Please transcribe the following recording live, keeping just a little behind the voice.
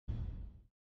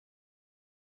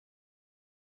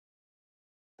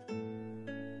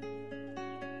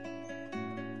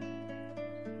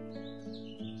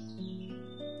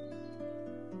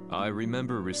I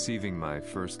remember receiving my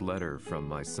first letter from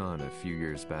my son a few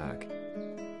years back.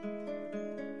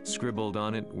 Scribbled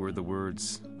on it were the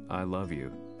words, "I love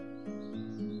you."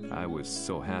 I was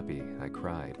so happy I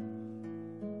cried.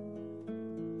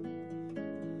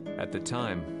 At the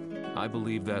time, I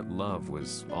believed that love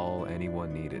was all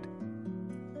anyone needed.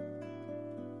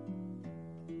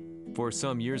 For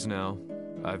some years now,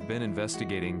 I've been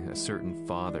investigating a certain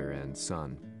father and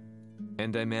son,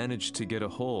 and I managed to get a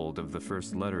hold of the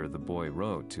first letter the boy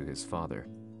wrote to his father.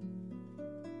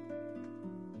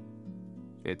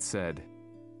 It said,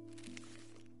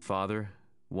 "Father,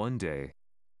 one day,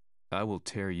 I will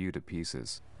tear you to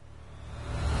pieces."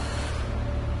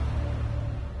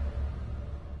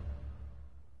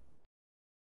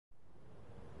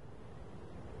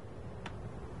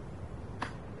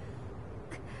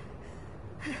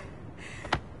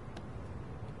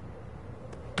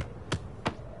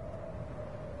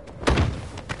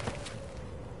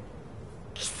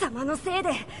 Samaのせいで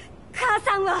母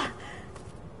さんは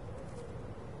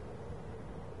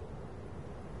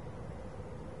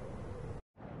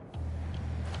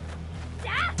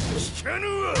聞かぬ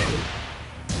わ。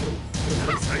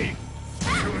ダサい、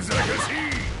ふざかしい。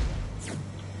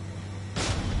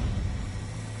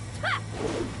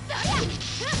ダ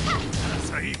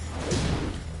サい。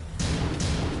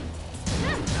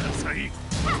ダサい。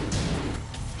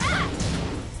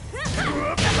う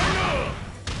わっぱな。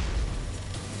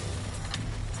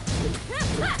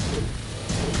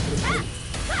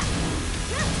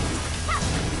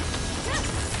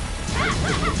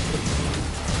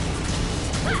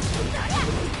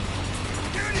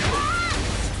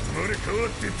生まれ変わっ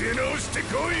て出直して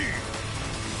こい。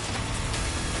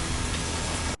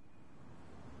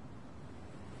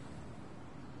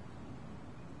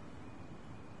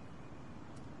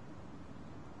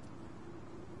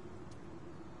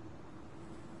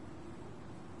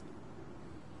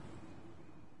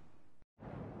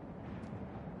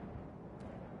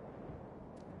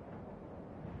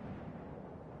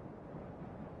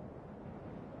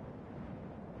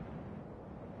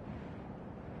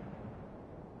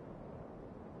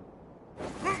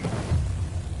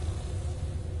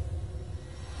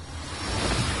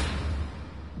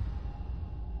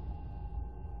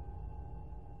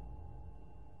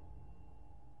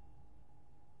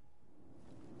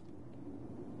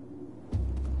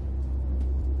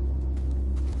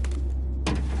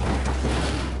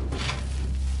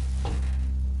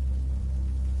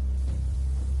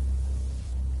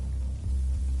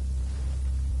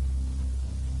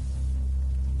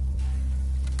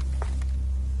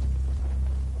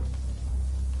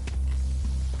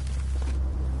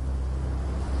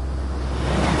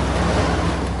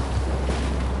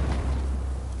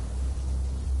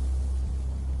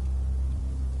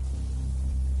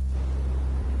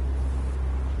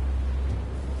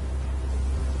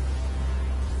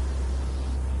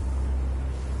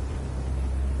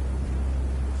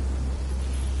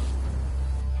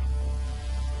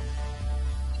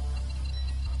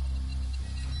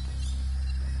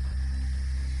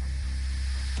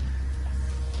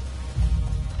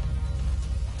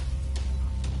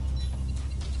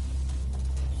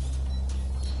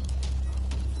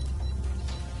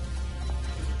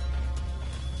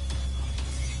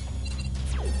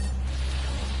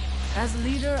As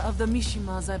leader of the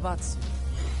Mishima Zaibatsu,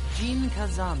 Jin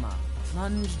Kazama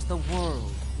plunged the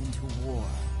world into war.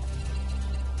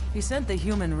 He sent the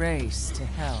human race to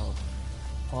hell,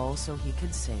 all so he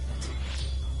could save it.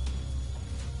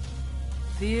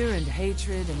 Fear and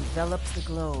hatred enveloped the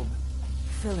globe,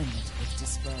 filling it with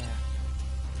despair.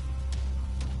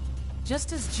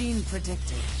 Just as Jin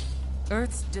predicted,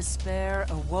 Earth's despair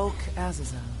awoke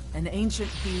Azazel, an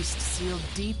ancient beast sealed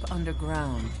deep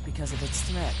underground because of its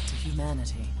threat to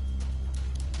humanity.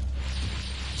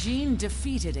 Jin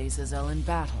defeated Azazel in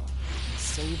battle and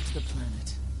saved the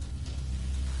planet.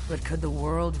 But could the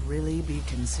world really be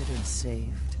considered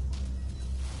saved?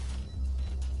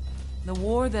 The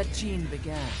war that Jin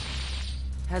began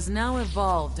has now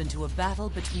evolved into a battle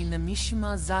between the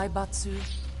Mishima Zaibatsu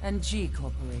and G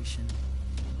Corporation.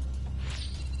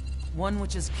 One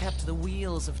which has kept the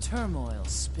wheels of turmoil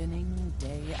spinning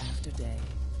day after day.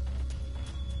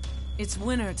 It's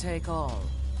winner take all,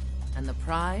 and the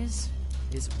prize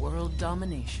is world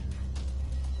domination.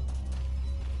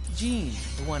 Jin,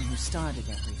 the one who started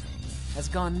everything, has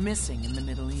gone missing in the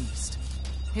Middle East.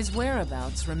 His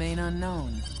whereabouts remain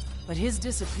unknown, but his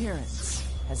disappearance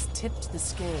has tipped the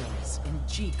scales in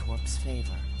G-Corp's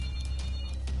favor.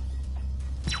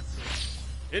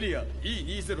 エリア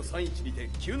E2031 にて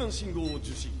救難信号を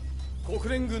受信。国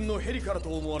連軍のヘリからと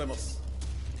思われます。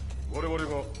我々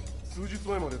が数日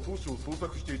前まで当初を捜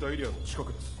索していたエリアの近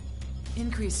くです。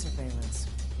 Increase surveillance.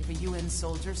 If a UN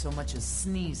soldier so much as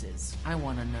sneezes, I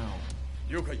want to know.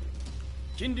 了解。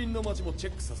近隣の町もチェ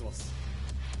ックさせます。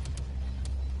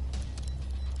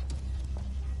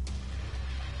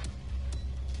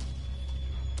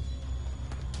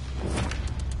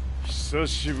久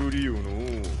しぶりよの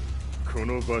こ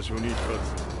の場所に立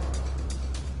つ。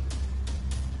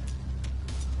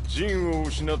陣を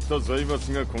失った財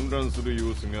閥が混乱する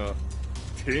様子が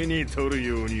手に取る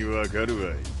ようにわかる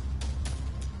わい。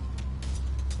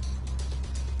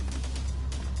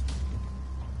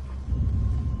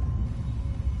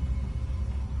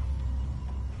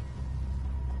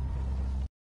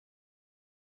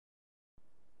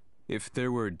If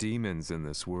there were demons in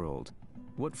this world,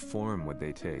 what form would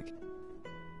they take?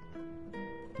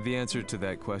 The answer to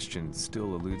that question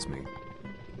still eludes me.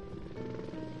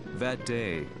 That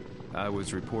day, I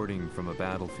was reporting from a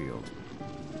battlefield,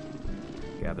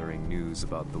 gathering news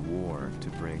about the war to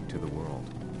bring to the world.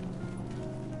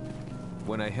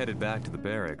 When I headed back to the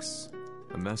barracks,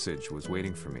 a message was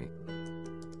waiting for me.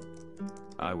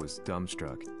 I was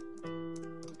dumbstruck.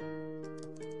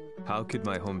 How could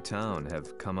my hometown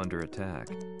have come under attack?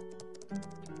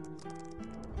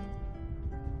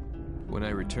 When I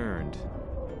returned,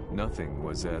 nothing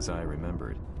was as I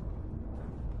remembered.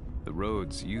 The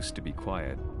roads used to be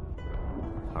quiet,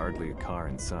 hardly a car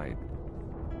in sight.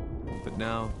 But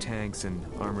now tanks and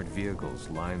armored vehicles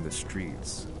line the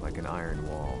streets like an iron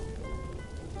wall.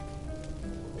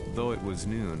 Though it was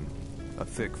noon, a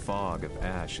thick fog of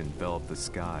ash enveloped the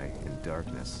sky in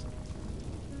darkness.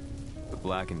 The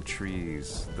blackened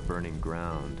trees, the burning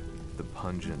ground, the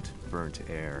pungent, burnt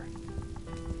air.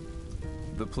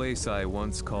 The place I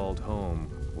once called home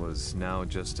was now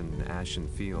just an ashen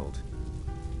field.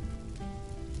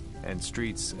 And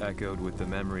streets echoed with the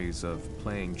memories of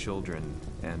playing children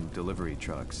and delivery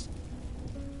trucks.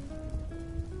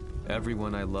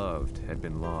 Everyone I loved had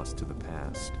been lost to the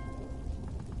past.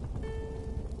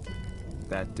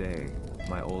 That day,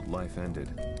 my old life ended,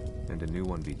 and a new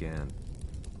one began.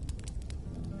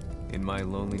 In my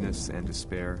loneliness and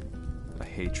despair, a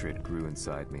hatred grew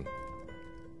inside me.「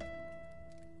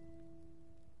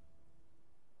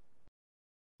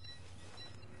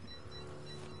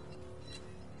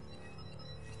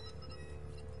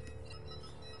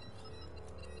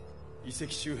遺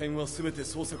跡周辺は全て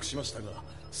捜索しましたが、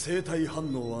生体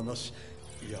反応はなし。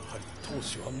やはり当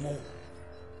主はもう。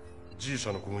G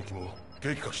社の攻撃も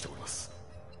激化しております。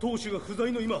当主が不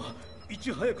在の今、い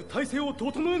ち早く体制を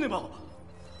整えねば。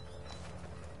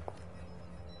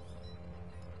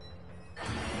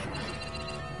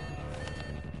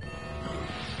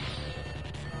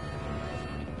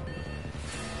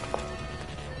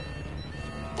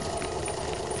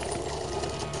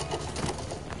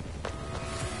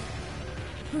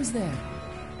Who's there?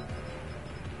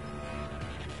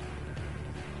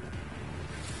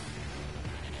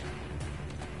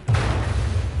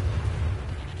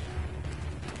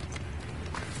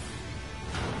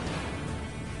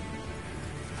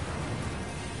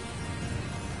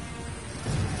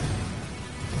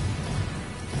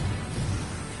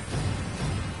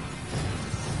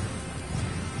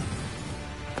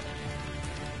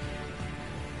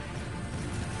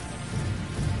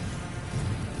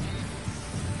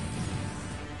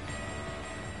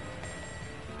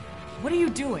 What are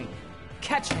you doing?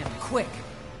 Catch him, quick!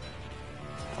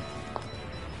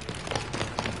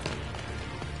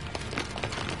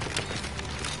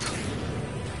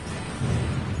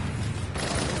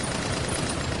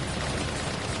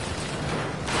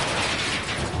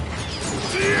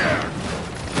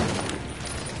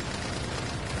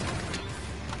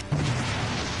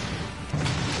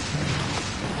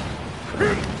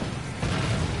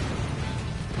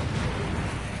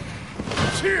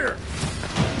 Here!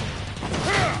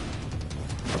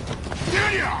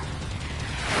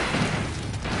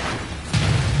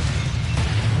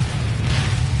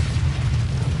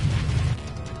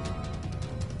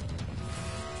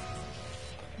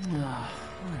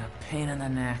 What a pain in the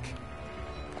neck.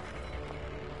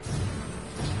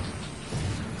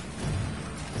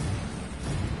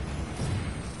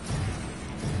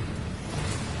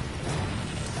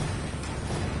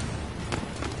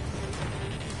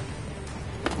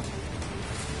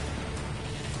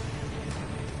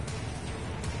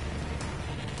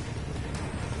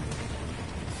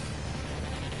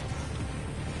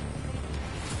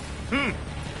 Hmm.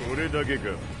 これだけか。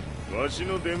わし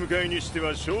の出迎えにして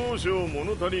は少々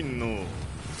物足りんの。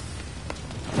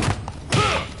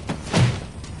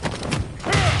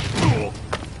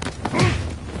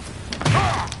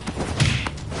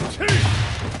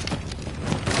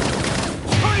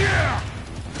Yeah!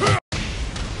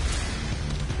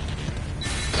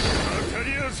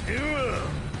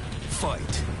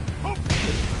 Fight.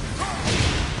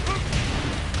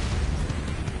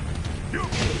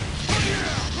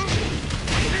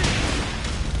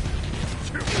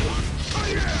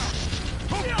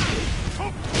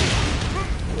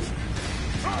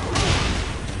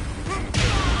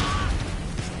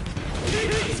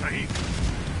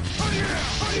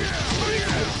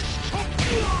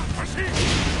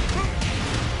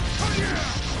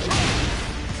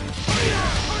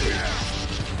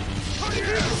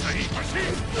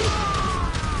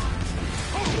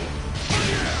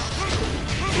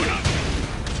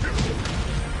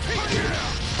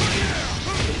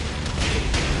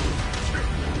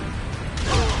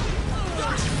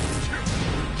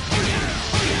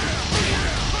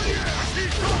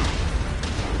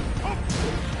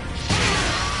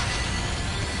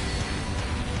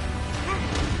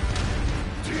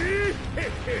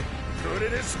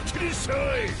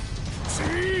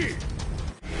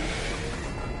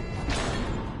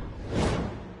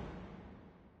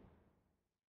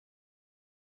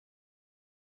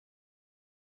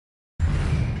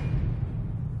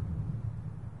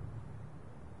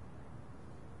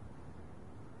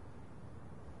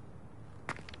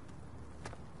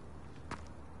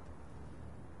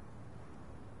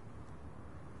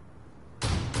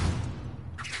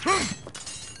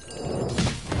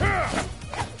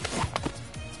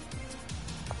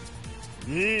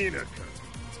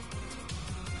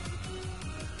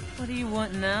 What do you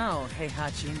want now,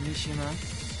 Heihachi Mishima?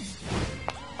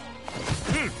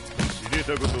 知れ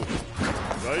たこと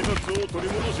財閥を取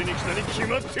り戻しに来たに決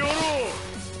まっておろう。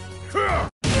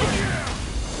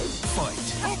 Fight.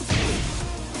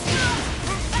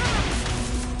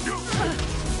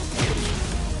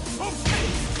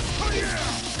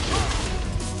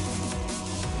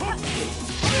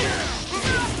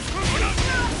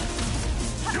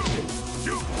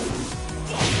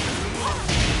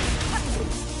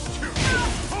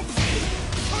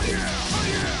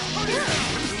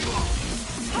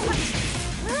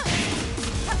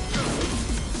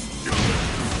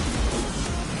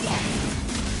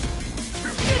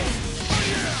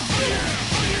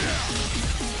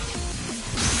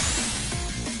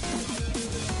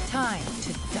 Time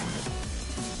to die.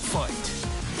 Fight.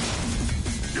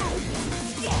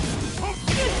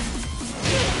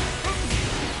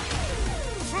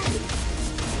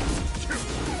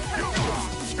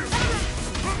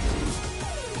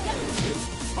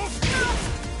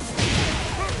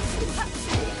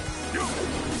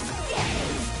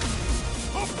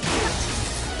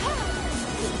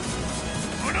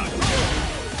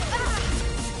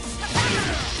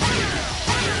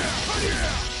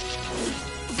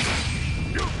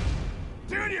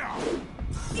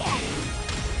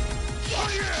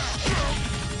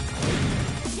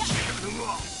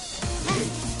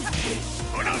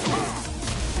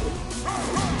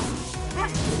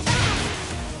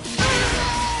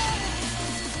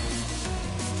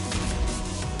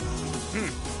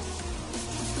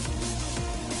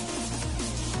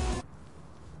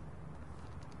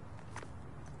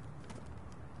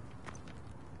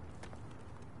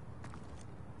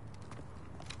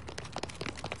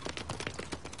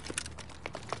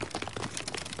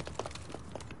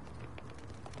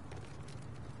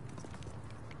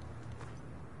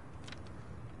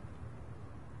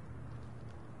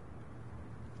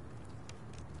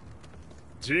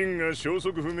ジンが消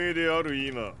息不明である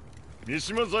今、三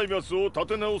島財閥を立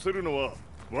て直せるのは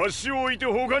わしを置いて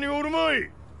他におるまい。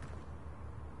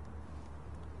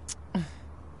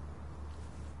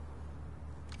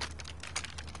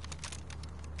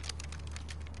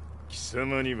貴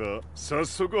様には早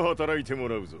速働いても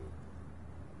らうぞ。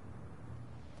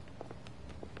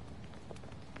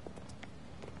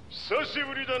久し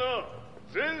ぶりだな、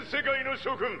全世界の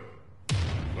諸君。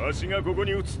わしがここ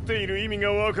に映っている意味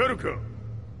がわかるか。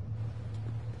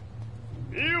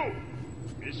見よ、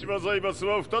三島財閥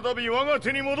は再び我が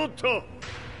手に戻った。とい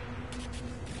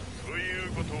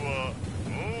うことは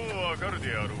もうわかる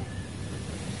であろう。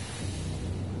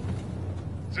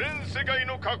全世界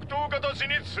の格闘家たち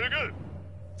に次ぐ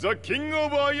ザ・キング・オ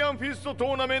ブ・アイアンフィストト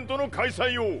ーナメントの開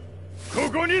催を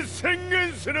ここに宣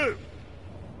言する。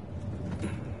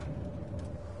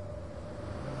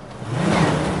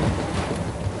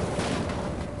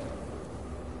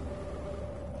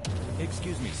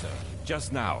Excuse me, sir.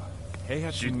 Just now,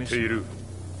 Heihachi 知ってい Mishima. る。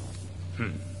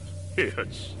平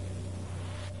八。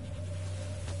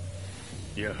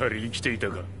やはり生きていた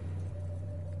か。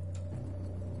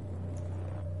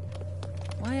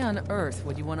Why on earth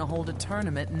would you want to hold a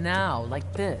tournament now, like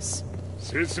this?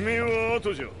 説明は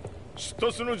後じゃ。出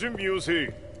立の準備をせい。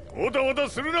おたおた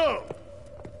するな。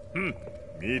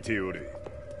見ておれ。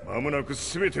間もなく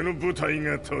全ての部隊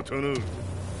が整う。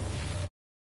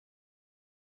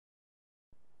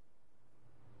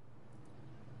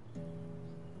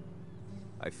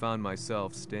I found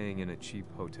myself staying in a cheap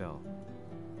hotel.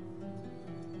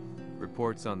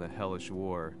 Reports on the hellish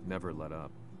war never let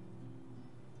up.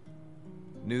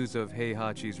 News of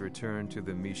Heihachi's return to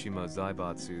the Mishima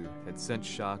Zaibatsu had sent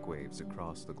shockwaves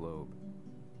across the globe,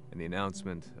 and the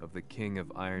announcement of the King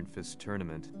of Iron Fist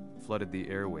tournament flooded the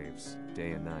airwaves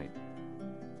day and night.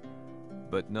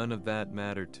 But none of that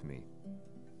mattered to me.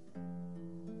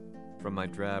 From my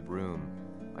drab room,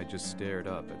 I just stared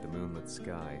up at the moonlit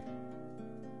sky,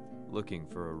 looking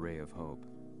for a ray of hope.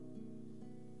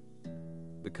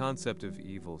 The concept of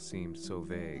evil seemed so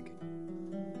vague.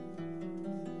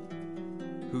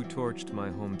 Who torched my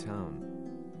hometown?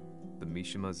 The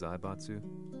Mishima Zaibatsu?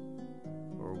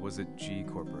 Or was it G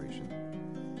Corporation?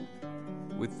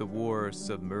 With the war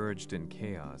submerged in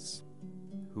chaos,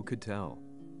 who could tell?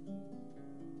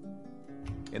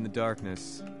 In the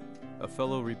darkness, a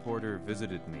fellow reporter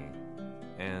visited me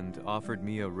and offered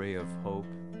me a ray of hope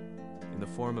in the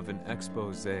form of an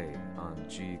expose on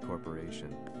G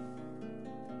Corporation.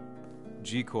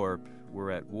 G Corp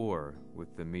were at war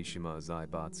with the Mishima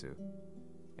Zaibatsu,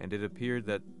 and it appeared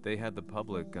that they had the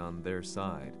public on their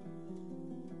side.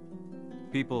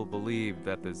 People believed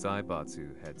that the Zaibatsu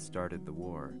had started the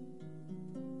war,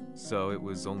 so it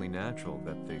was only natural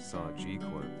that they saw G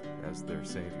Corp as their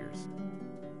saviors.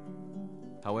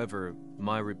 However,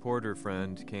 my reporter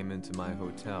friend came into my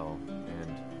hotel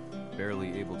and,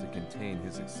 barely able to contain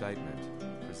his excitement,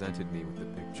 presented me with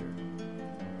the picture.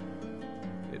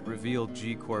 It revealed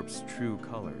G Corp's true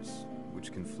colors,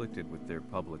 which conflicted with their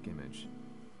public image.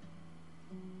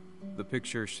 The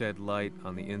picture shed light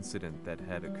on the incident that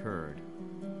had occurred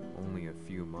only a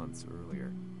few months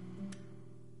earlier.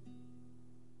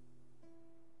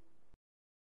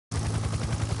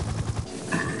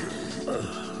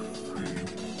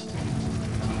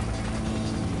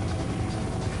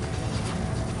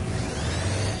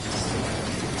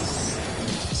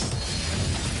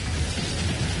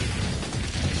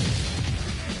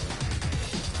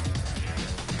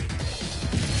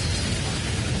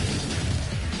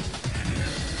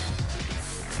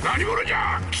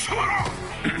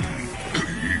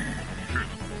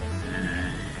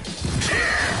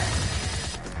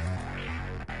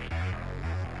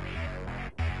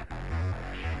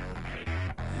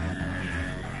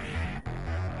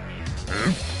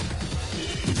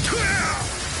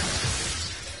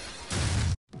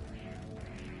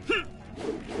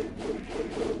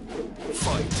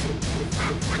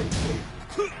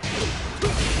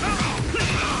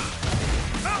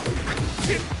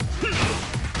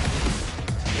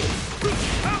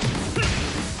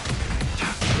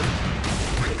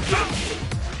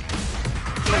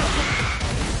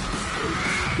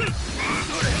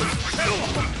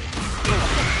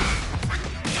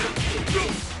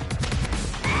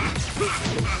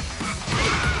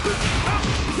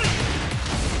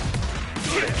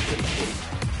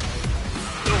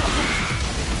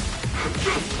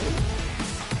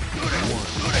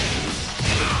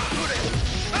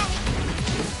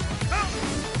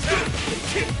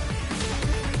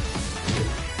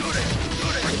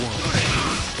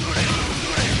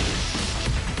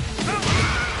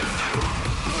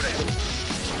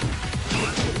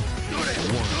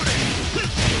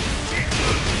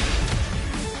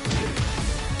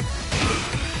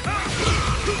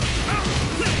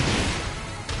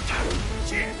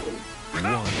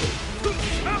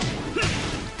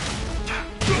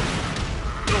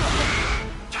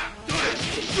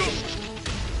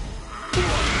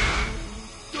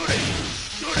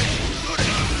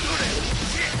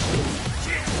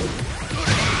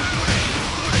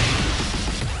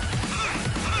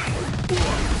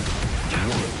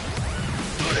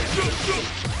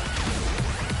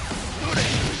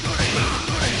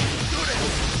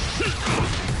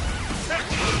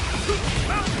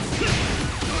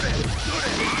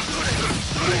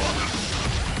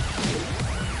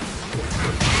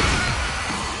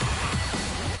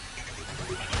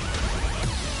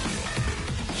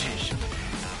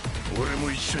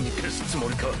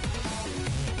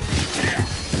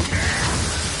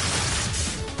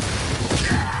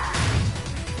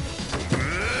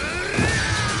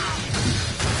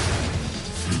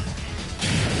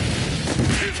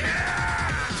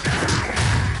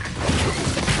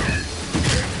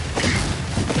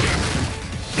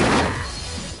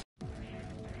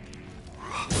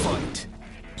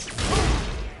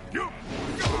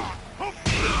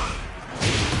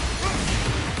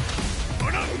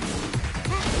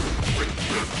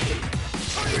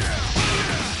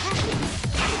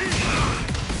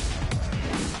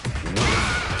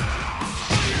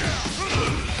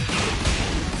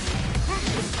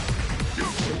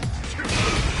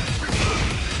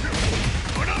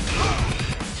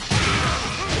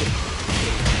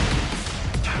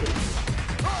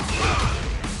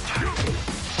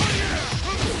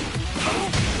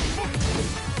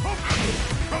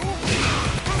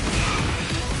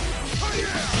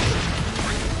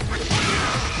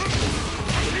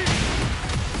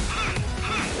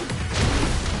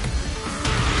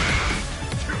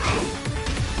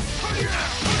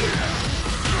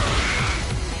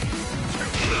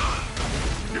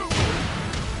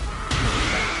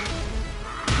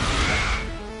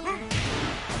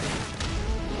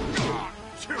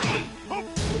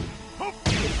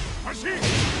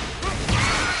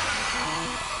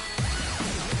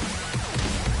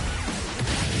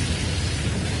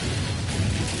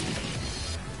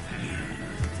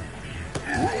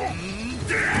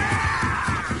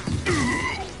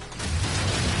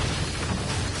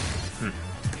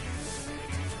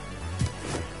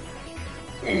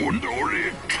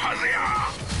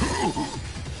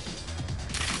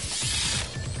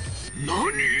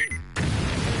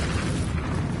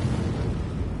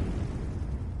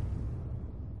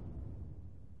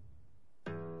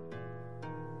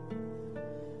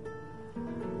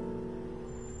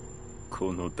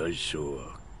 この代償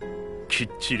はきっ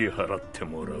ちり払って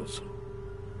もらうぞ。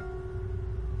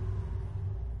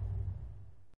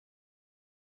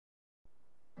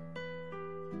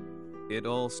It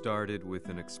all started with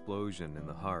an explosion in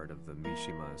the heart of the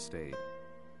Mishima estate.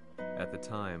 At the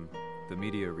time, the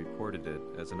media reported it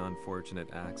as an unfortunate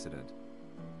accident.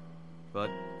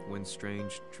 But when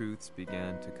strange truths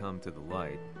began to come to the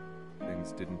light,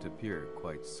 things didn't appear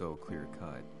quite so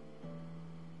clear-cut.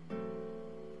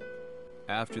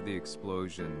 After the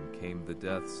explosion came the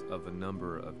deaths of a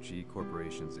number of G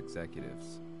Corporation's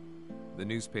executives. The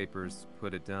newspapers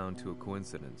put it down to a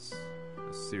coincidence,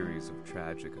 a series of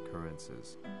tragic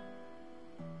occurrences.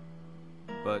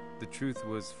 But the truth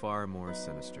was far more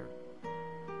sinister.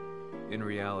 In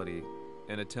reality,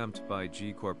 an attempt by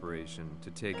G Corporation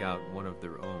to take out one of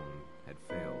their own had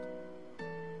failed,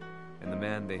 and the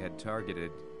man they had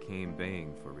targeted came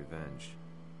baying for revenge.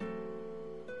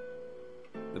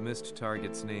 The missed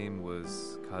target's name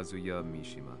was Kazuya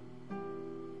Mishima.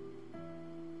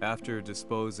 After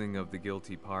disposing of the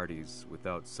guilty parties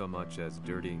without so much as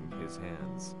dirtying his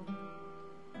hands,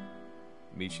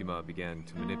 Mishima began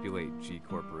to manipulate G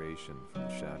Corporation from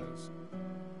the shadows.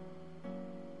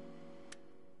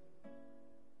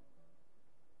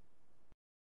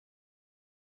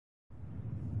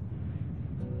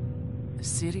 A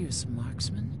serious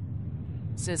marksman?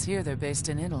 Says here they're based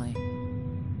in Italy.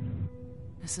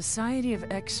 A society of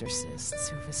exorcists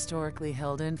who've historically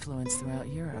held influence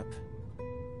throughout Europe.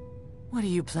 What are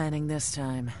you planning this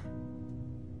time?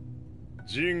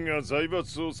 ジンが財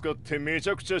閥を使ってめち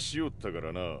ゃくちゃしよったか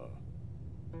らな。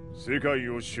世界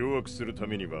を掌握するた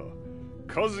めには、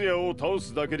カズヤを倒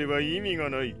すだけでは意味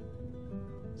がない。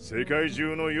世界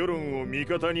中の世論を味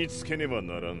方につけねば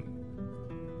ならん。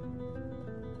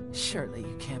Surely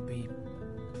you can't be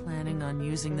planning on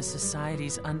using the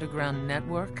society's underground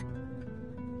network?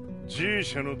 G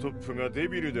社のトップがデ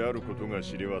ビルであることが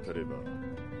知れ渡れば、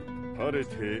晴れ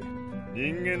て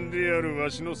人間であるわ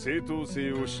しの正当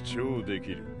性を主張でき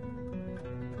る。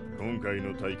今回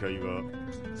の大会は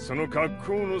その格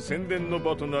好の宣伝の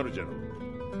場となるじゃろう。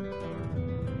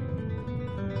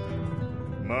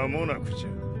間もなくじゃ。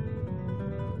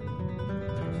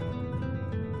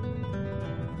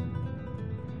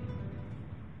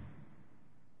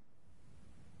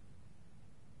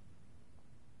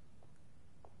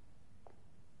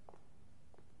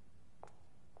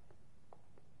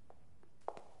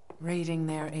Raiding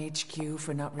their HQ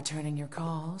for not returning your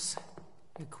calls.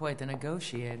 You're quite the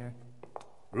negotiator.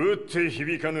 撃って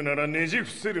響かぬならねじ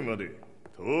伏せるまで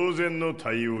当然の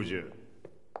対応じゃ。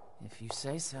If you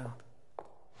say so.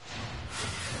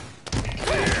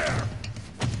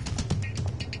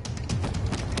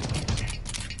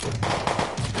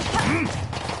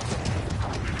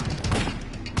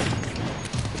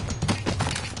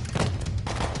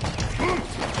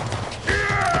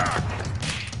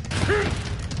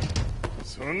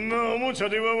 そんなおもちゃ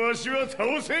ではわしは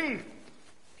倒せん。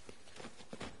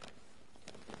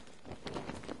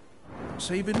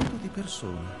Sei venuto di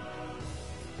persona.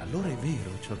 Allora è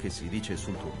vero ciò che si dice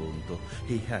sul tuo conto,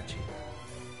 Heihachi.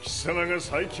 貴様が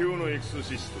最強のエクソ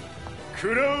シスト、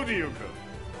クラウディオか。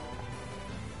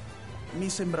Mi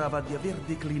sembrava di aver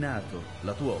declinato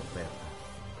la tua offerta.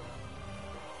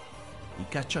 I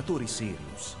cacciatori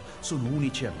Sirius sono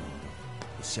unici al mondo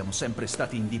e siamo sempre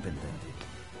stati indipendenti.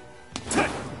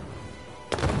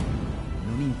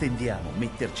 Non intendiamo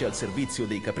metterci al servizio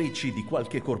dei capricci di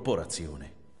qualche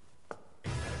corporazione.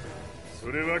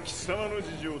 それは貴様の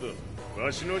事情だ。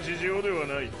わしの事情では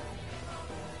ない。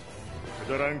く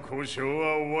だらん交渉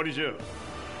は終わりじゃ。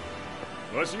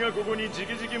わしがここに直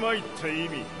々参った意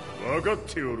味分かっ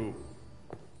ておろう。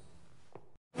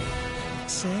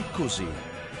Se è così,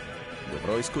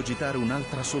 dovrò escogitare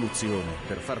un'altra soluzione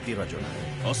per farti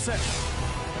ragionare. Osserva!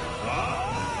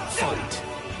 Fight!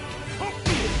 こ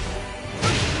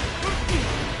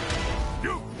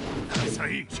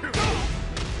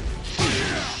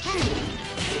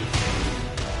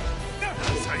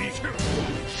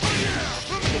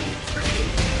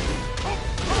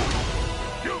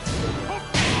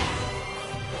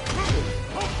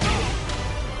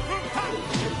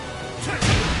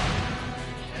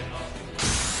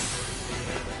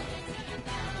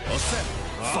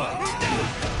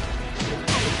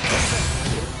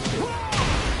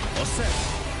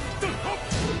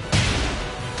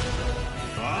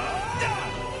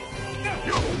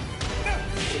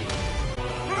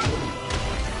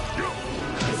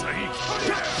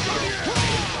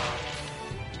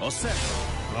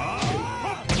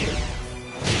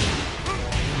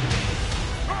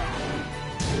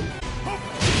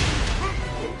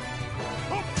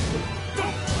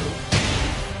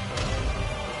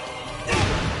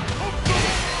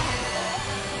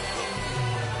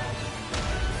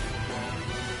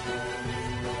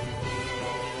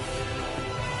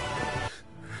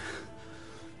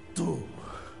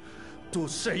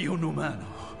sei un umano,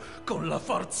 con la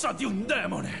forza di un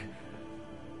demone.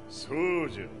 そう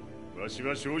じゃ。わし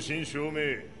は正真正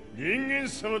銘人間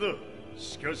様だ。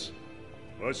しかし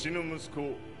わしの息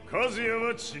子和也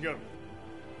は違う。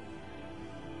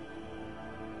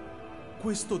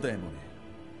 Questo demone,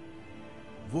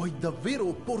 vuoi davvero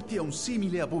opporti a un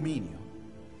simile abominio?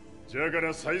 じゃか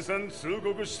ら再三通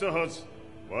告したはず。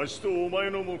わしとお前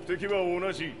の目的は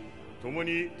同じ。共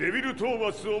にデビル討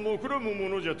伐を目論むも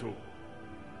のじゃと。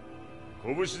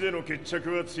拳での決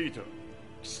着はついた。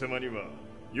貴様には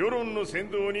世論の先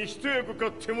導に一役買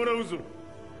ってもらうぞ。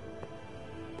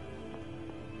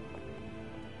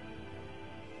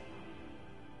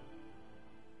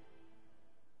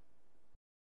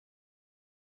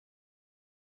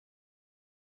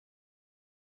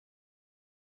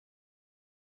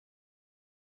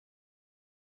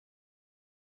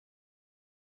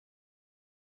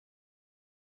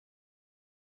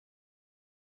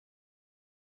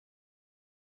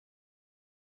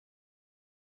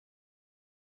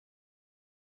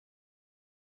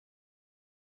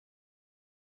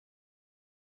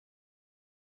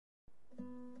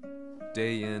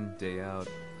 Day in, day out,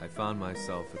 I found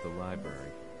myself at the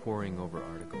library, poring over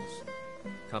articles.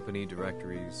 Company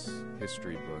directories,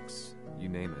 history books, you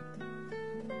name it.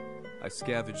 I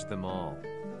scavenged them all,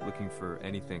 looking for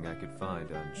anything I could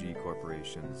find on G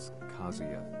Corporation's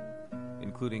Kazuya,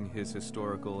 including his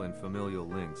historical and familial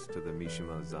links to the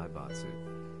Mishima Zaibatsu.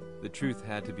 The truth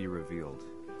had to be revealed,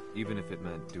 even if it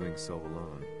meant doing so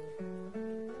alone.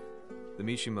 The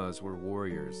Mishimas were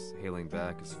warriors hailing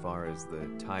back as far as the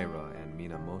Taira and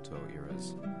Minamoto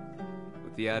eras.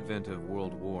 With the advent of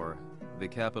World War, they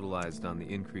capitalized on the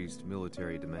increased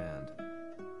military demand.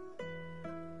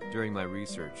 During my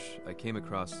research, I came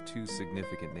across two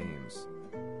significant names.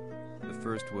 The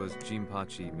first was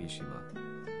Jinpachi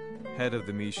Mishima. Head of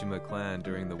the Mishima clan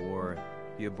during the war,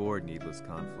 he abhorred needless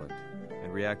conflict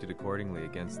and reacted accordingly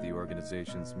against the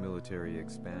organization's military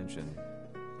expansion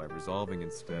by resolving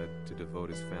instead to devote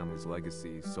his family's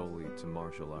legacy solely to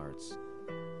martial arts.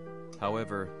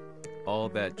 However, all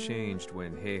that changed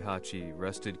when Heihachi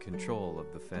wrested control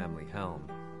of the family helm,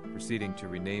 proceeding to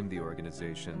rename the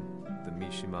organization the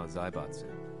Mishima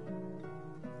Zaibatsu.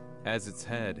 As its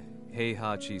head,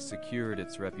 Heihachi secured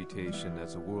its reputation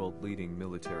as a world-leading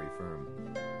military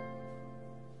firm.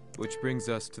 Which brings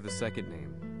us to the second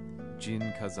name, Jin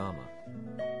Kazama.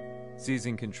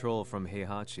 Seizing control from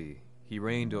Heihachi, he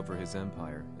reigned over his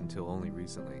empire until only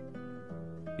recently.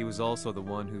 He was also the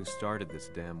one who started this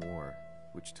damn war,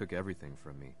 which took everything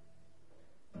from me.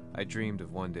 I dreamed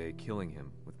of one day killing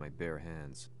him with my bare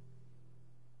hands.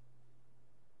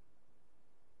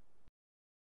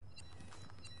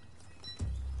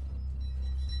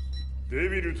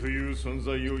 Devil という存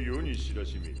在を世に知ら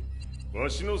しめ、わ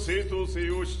しの正当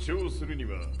性を主張するに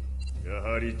は、や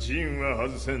はりジンは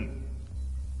外せん。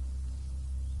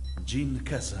 Jin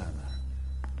Kazama.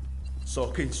 So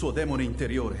che il suo demone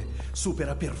interiore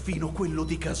supera perfino quello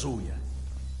di Kazuya.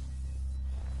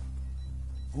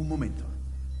 Un momento.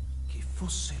 Chi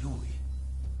fosse lui?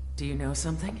 Do you know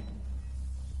something?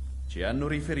 Ci hanno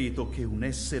riferito che un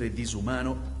essere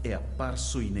disumano è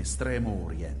apparso in Estremo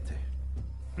Oriente.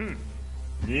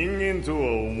 人間と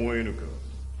は思えぬか。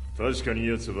確かに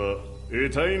奴は得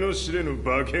体の知れぬ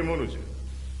化け物じゃ。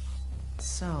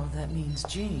 So that means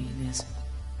Jean is...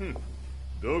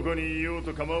 どこにいよう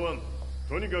と構わん。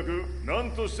とにかく何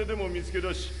としてでも見つけ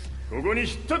出し、ここに引っ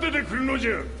立ててくるのじ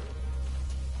ゃ。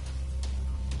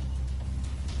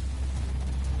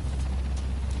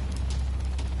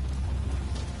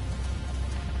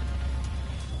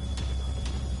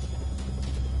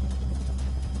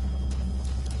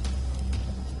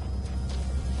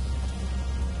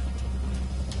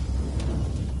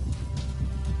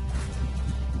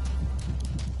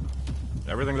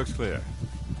 Everything looks clear.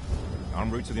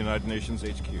 En route to the United Nations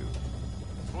HQ.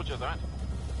 Roger that.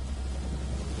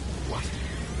 What?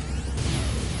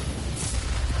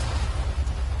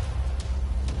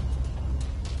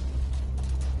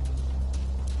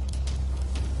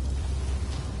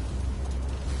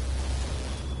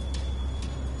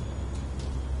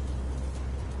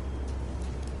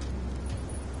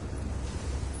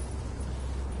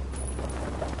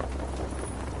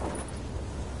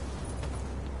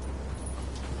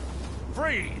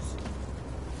 Freeze!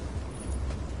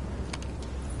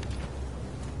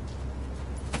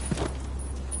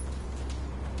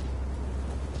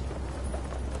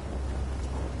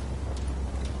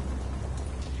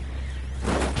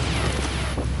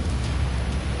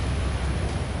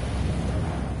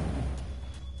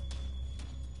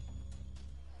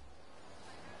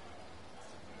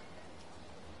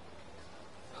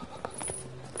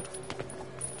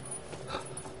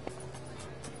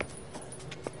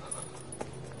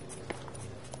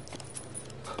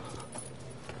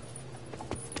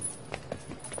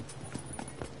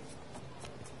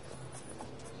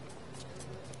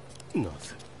 な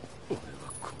ぜ俺は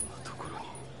こんなところに。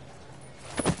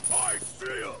 I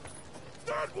see him!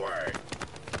 That way!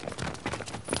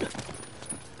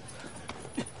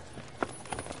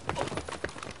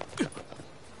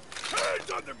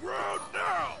 Hands on the ground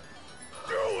now!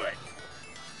 Do it!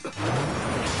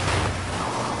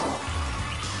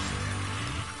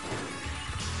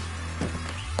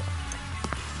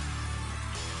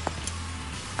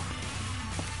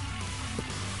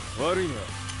 Worry not.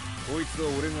 こいつは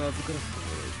俺が預からせても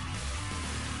らう。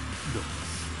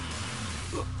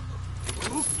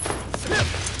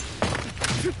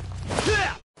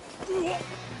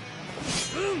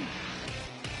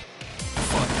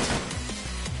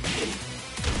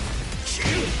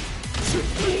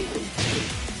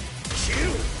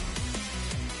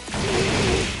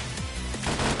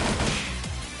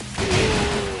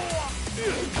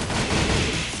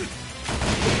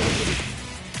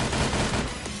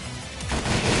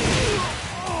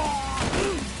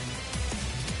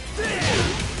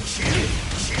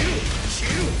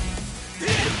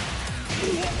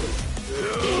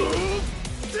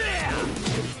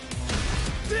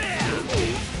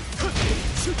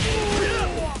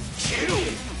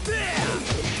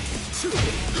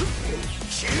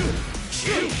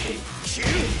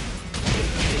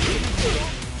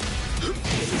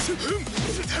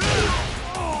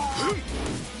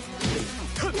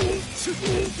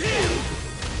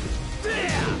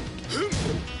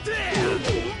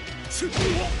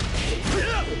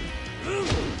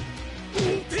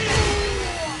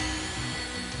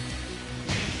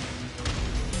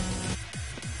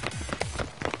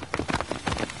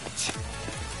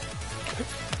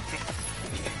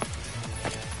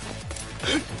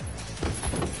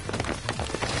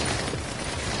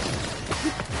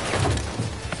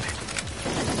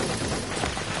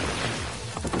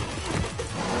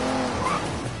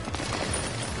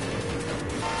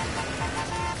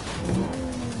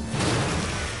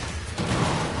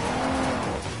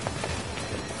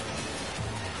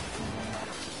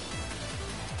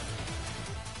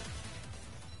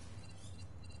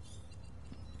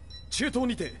中東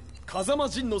にて風間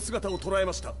陣の姿を捉え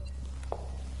ました。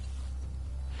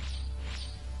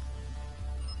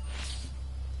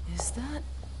 Is that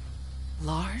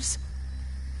Lars?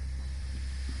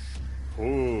 ほ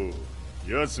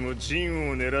う、奴も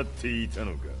陣を狙っていた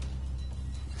のか。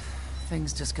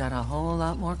 Things just got a whole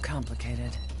lot more complicated.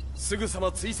 すぐさ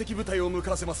ま追跡部隊を向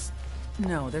かわせます。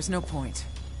 No, there's no point.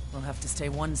 We'll have to stay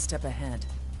one step ahead.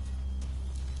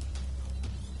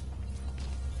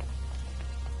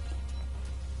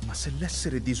 Ma se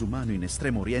l'essere disumano in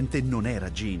Estremo Oriente non era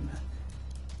Jin,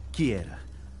 chi era?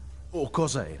 O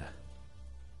cosa era?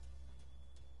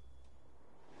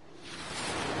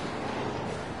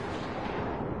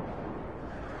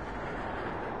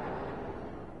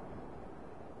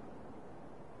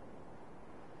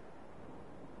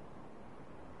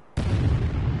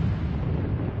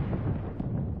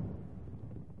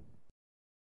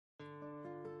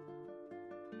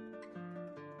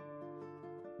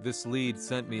 This lead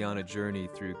sent me on a journey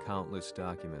through countless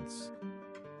documents,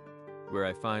 where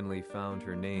I finally found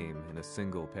her name in a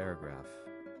single paragraph,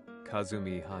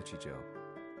 Kazumi Hachijo.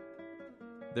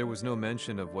 There was no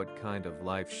mention of what kind of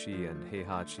life she and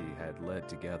Heihachi had led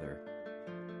together,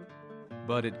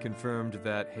 but it confirmed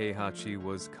that Heihachi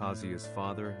was Kazuya's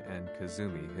father and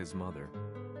Kazumi his mother.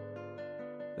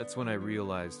 That's when I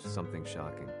realized something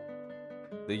shocking.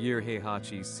 The year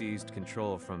Heihachi seized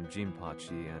control from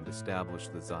Jinpachi and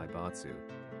established the Zaibatsu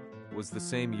was the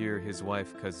same year his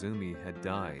wife Kazumi had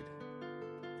died,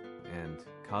 and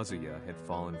Kazuya had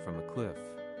fallen from a cliff,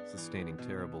 sustaining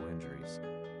terrible injuries.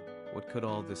 What could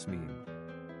all this mean?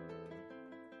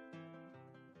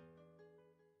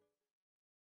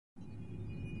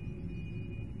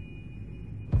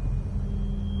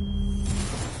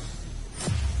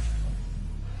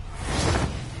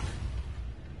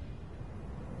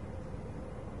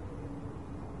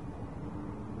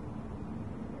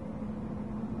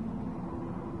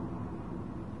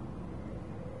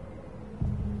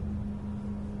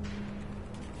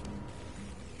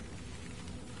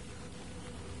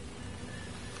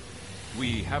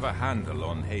 We have a handle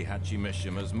on Heihachi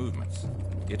Mishima's movements.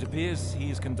 It appears he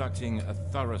is conducting a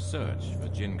thorough search for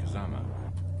Jin Kazama.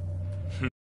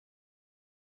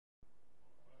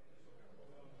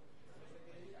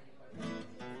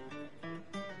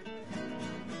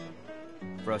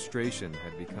 Frustration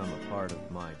had become a part of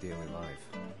my daily life.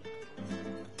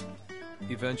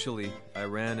 Eventually, I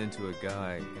ran into a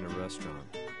guy in a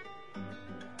restaurant.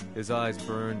 His eyes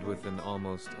burned with an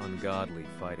almost ungodly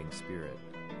fighting spirit.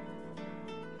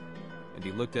 And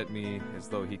he looked at me as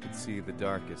though he could see the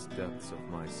darkest depths of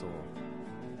my soul.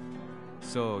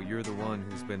 So, you're the one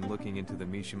who's been looking into the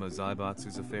Mishima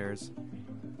Zaibatsu's affairs?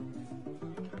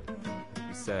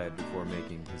 He said before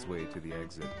making his way to the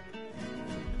exit.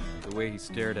 The way he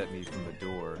stared at me from the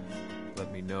door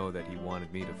let me know that he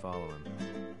wanted me to follow him.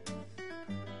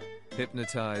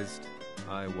 Hypnotized,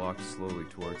 I walked slowly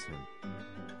towards him.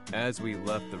 As we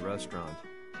left the restaurant,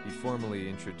 he formally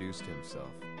introduced himself.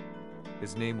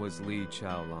 His name was Li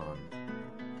Chaolan.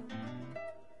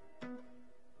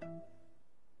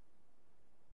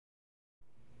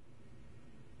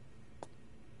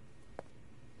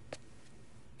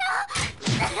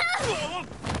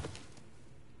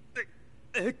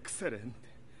 Excellent.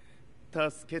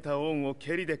 助けた恩を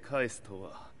蹴りで返すと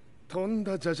はとん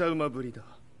だじゃじゃ馬ぶりだ。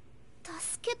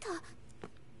助けた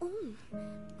恩？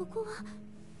ここは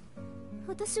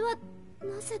私は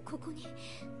なぜここに？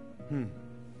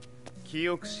記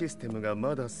憶システムが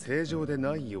まだ正常で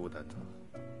ないようだな。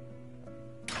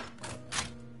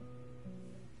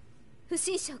不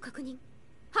審者を確認。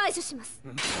排除します。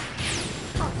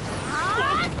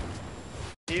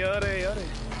やれやれ。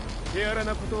手荒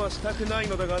なことはしたくない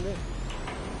のだがね。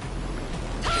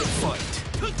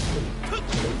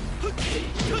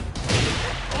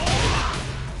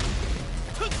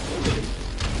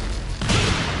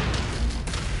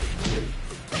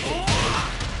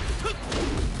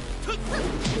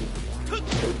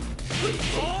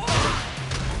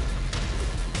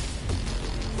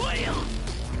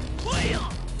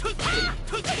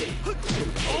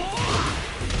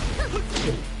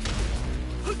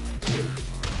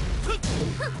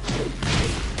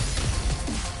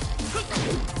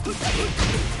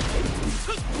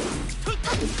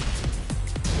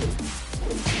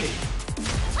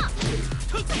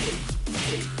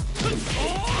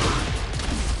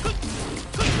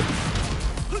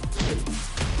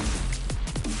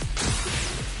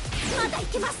まだ行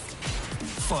けます。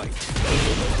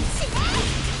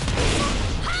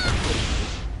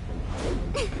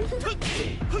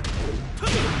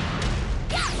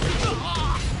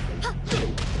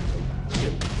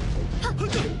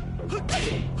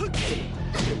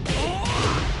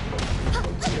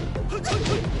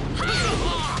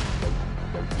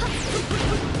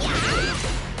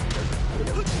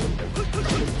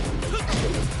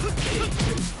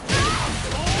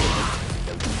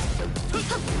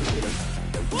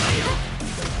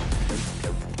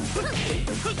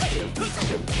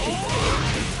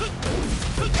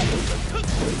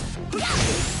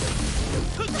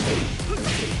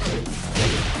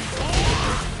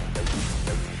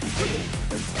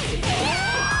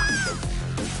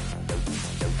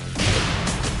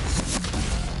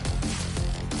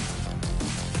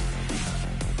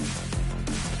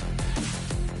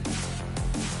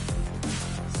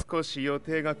少し予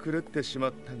定が狂ってしま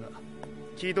ったが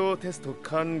起動テスト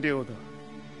完了だ。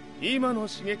今の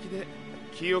刺激で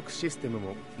記憶システム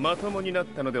もまともになっ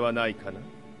たのではないかな。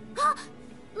あ、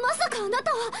まさかあな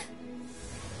たは。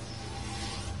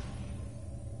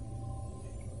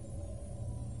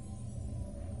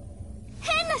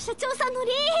変な社長さんの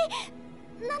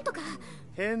なんとか。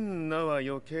変なは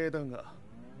余計だが、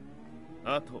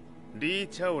あとリー・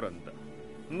チャオランだ。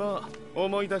まあ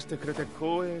思い出してくれて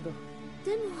光栄だ。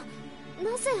でも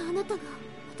なぜあなたが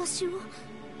私は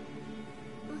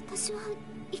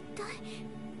一体。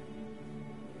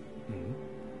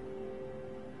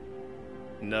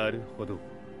なるほど。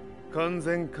完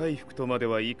全回復とまで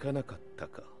はいかなかった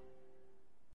か。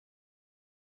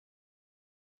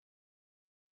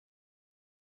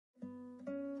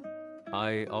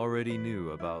I already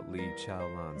knew about Li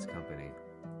Chaolan's company,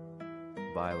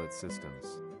 Violet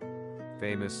Systems,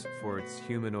 famous for its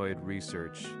humanoid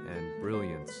research and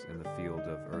brilliance in the field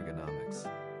of ergonomics.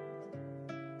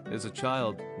 As a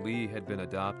child, Li had been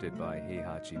adopted by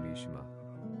Heihachi Mishima,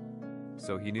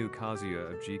 so he knew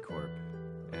Kazuya of G-Corp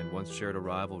and once shared a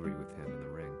rivalry with him in the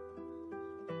ring.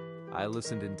 I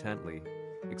listened intently,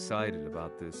 excited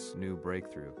about this new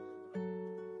breakthrough.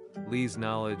 Li's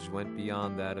knowledge went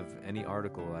beyond that of any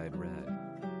article I had read.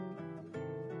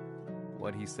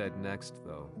 What he said next,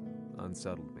 though,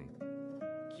 unsettled me.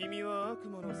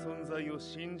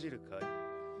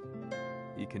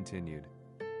 He continued.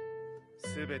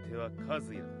 すべてはカ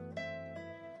ズヤ。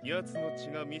奴の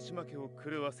血が三島家を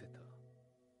狂わせた。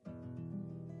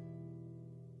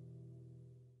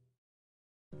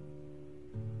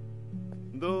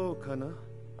どうかな？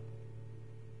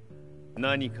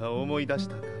何か思い出し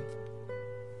たかい？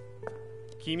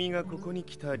君がここに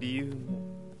来た理由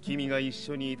も、君が一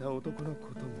緒にいた男の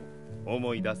ことも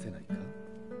思い出せないか？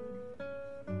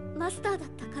マスターだっ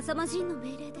た風間陣の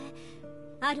命令で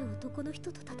ある男の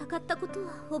人と戦ったこと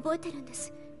は覚えてるんで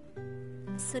す。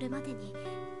それまでに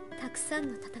たくさ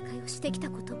んの戦いをしてきた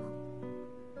ことも。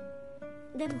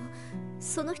でも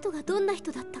その人がどんな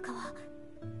人だったかは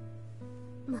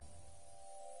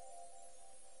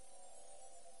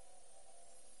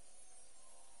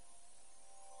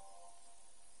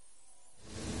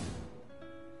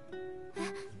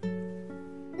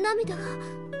涙が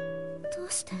ど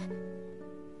うして。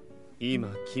今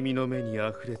君の目に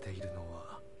あふれているの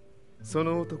はそ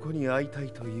の男に会いた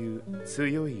いという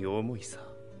強い思いさ。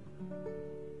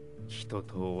人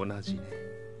と同じね。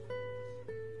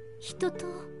人と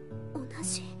同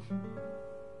じ。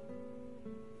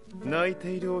泣い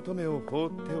ている乙女を放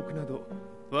っておくなど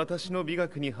私の美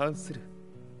学に反する。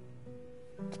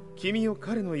君を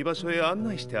彼の居場所へ案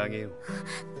内してあげよう。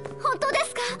本当で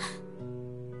すか？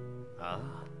あ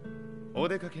あ、お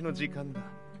出かけの時間だ。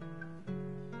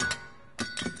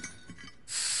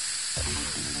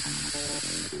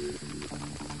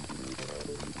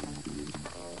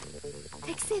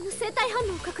適正の生体反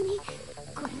応を確認。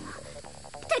これは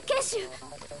鉄拳臭。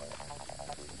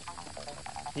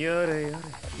やれやれ、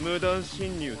無断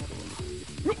侵入と。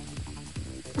リ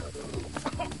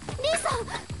ーさん。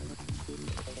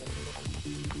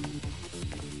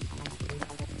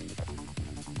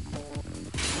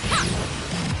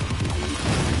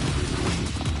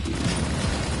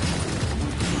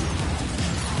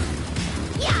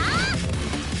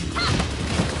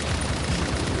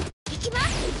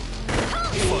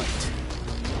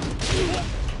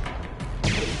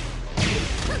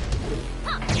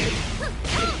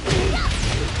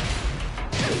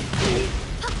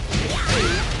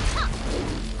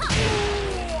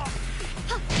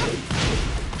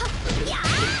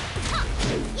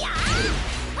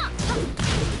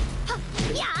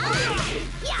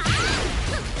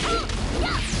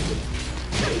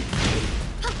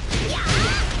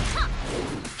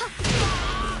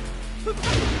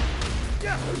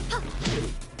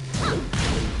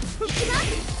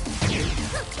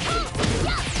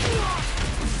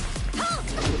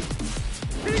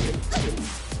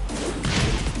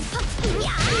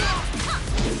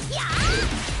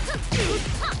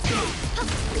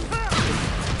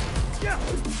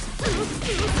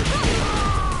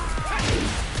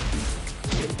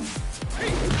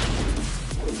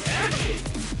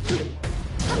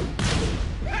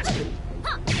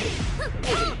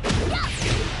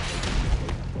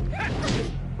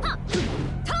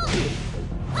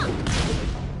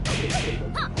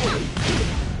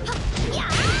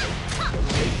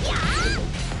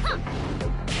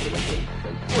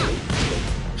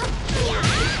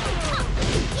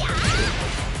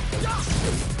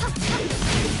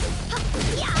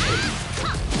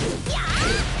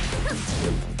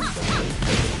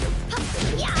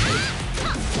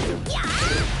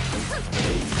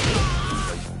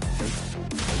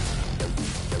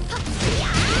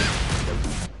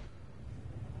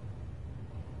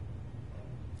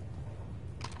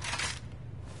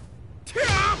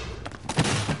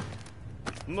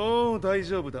もう大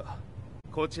丈夫だ。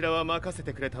こちらは任せ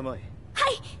てくれたまえ。は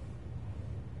い。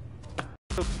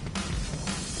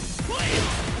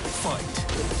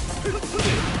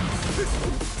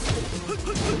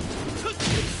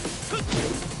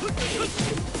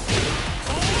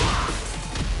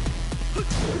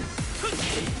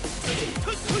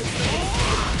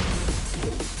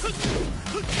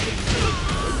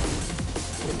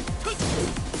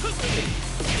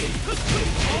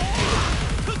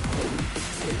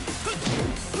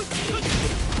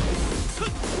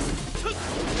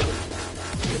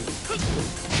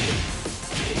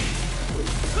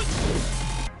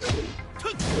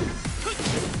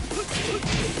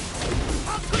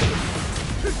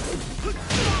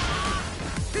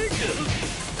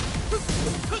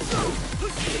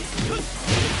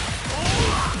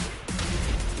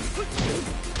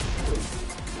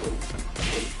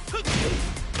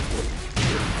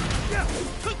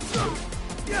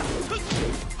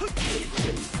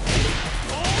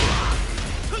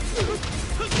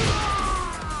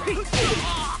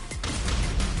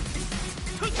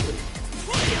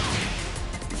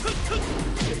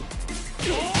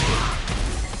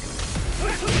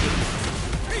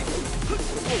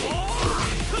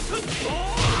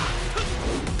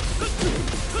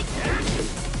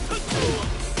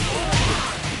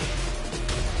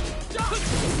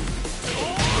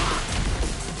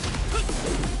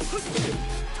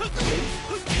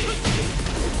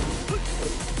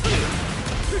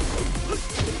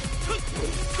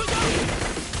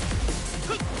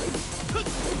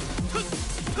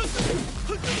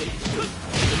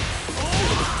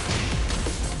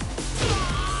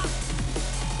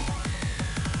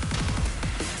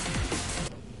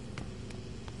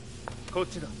こっ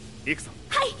ちだ。行くぞ。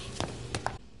はい。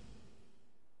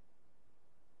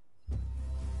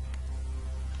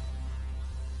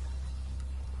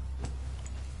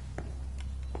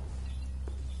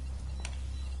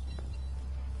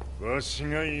わし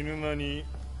が犬間に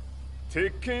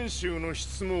鉄拳衆の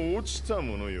質も落ちた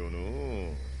ものよ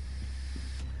の。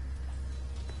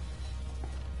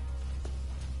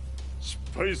失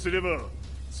敗すれば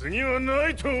次はな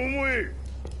いと思え。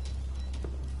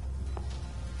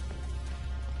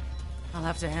 I'll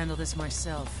have to handle this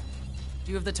myself.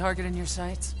 Do you have the target in your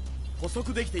sights? 捕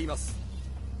捉できています。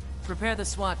 Prepare the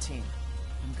SWAT team.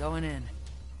 I'm going in.「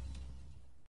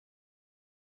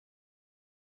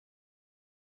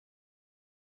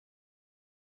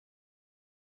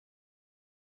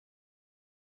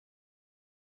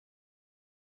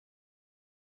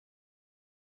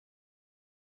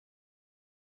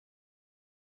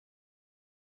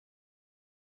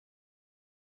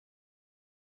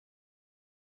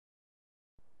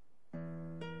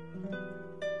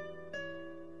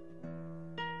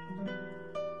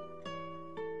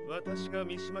私が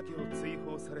三島家を追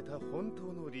放された本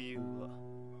当の理由は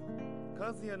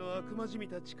和也の悪魔じみ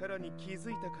た力に気づ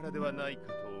いたからではない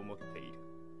かと思っている。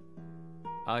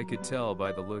 I could tell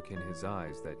by the look in his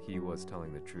eyes that he was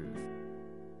telling the truth.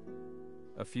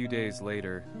 A few days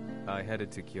later, I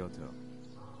headed to Kyoto.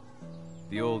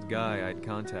 The old guy I'd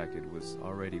contacted was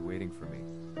already waiting for me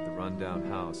at the rundown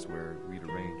house where we'd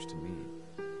arranged to meet.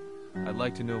 I'd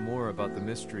like to know more about the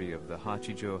mystery of the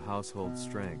Hachijo household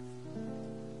strength.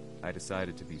 I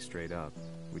decided to be straight up,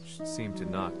 which seemed to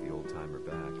knock the old-timer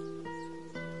back.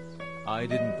 I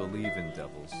didn't believe in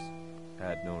devils,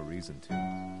 had no reason to.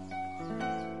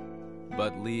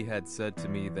 But Lee had said to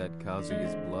me that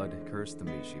Kazuya's blood cursed the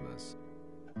Mishimas.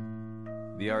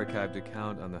 The archived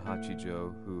account on the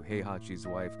Hachijo who Heihachi's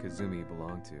wife Kazumi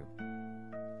belonged to.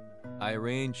 I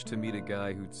arranged to meet a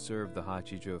guy who'd served the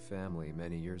Hachijo family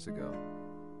many years ago.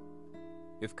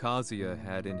 If Kazuya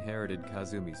had inherited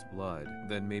Kazumi's blood,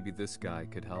 then maybe this guy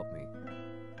could help me.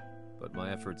 But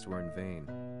my efforts were in vain.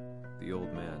 The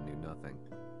old man knew nothing.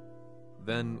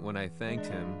 Then, when I thanked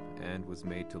him and was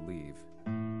made to leave,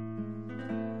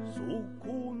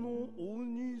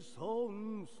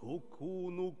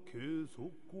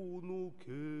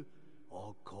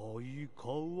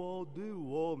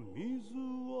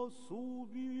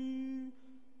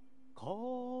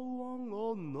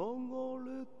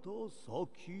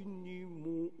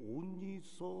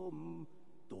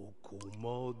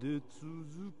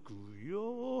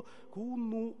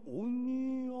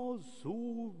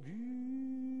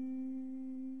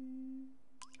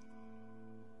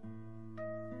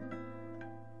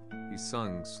 he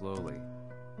sung slowly.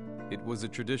 It was a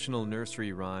traditional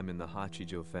nursery rhyme in the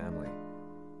Hachijo family.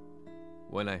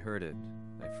 When I heard it,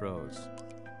 I froze.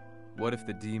 What if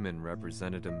the demon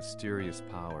represented a mysterious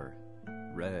power?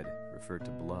 Red referred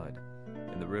to blood,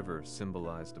 and the river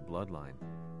symbolized a bloodline.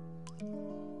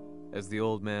 As the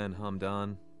old man hummed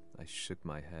on, I shook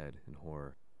my head in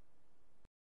horror.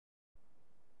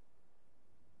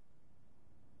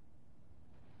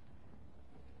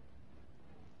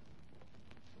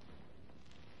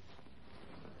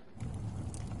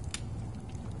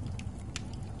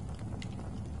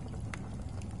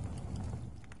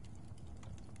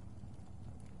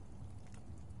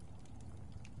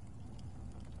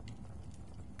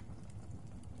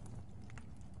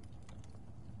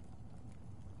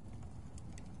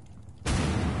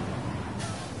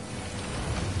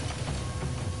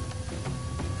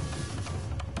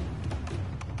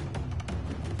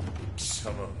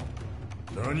 Sama,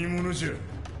 何者じゃ。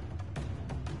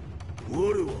我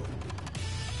は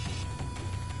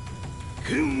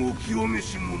剣を極め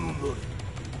し者なり。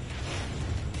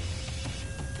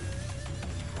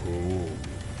ほう。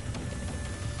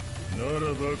なら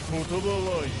ば言葉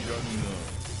はいらんな。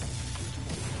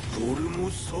これ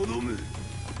も定め。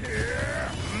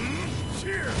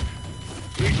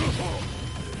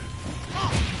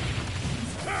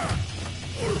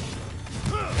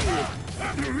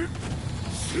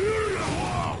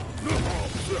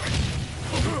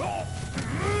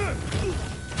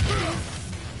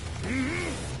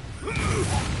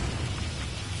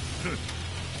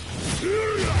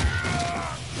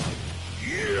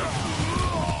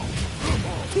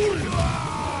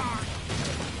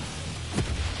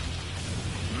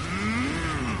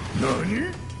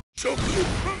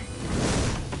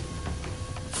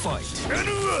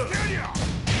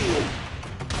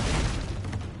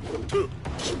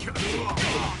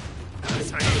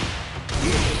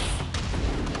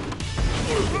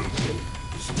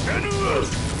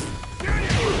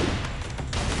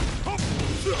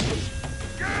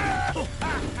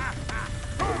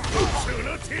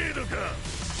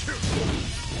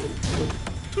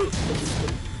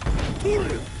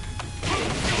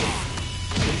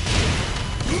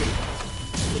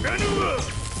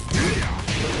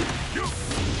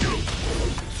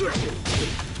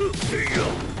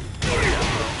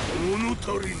物足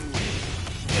りぬ。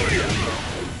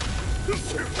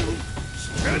死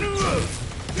なぬわ。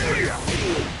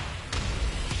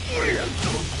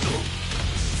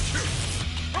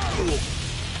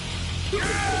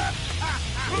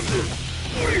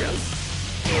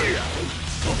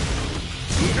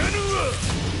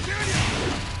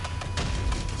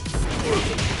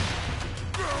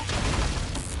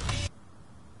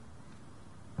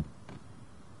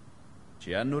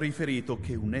Ci hanno riferito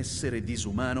che un essere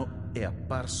disumano è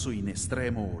apparso in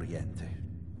Estremo Oriente.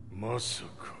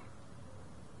 Masaka.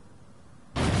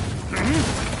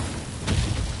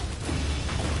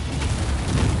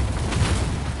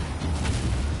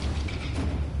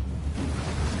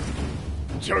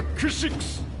 Jack 6、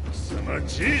貴様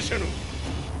G 社の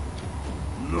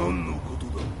何のこと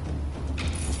だ。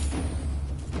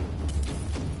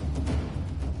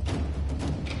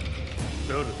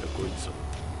誰だこいつは。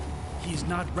He's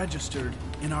not registered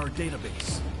in our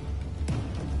database.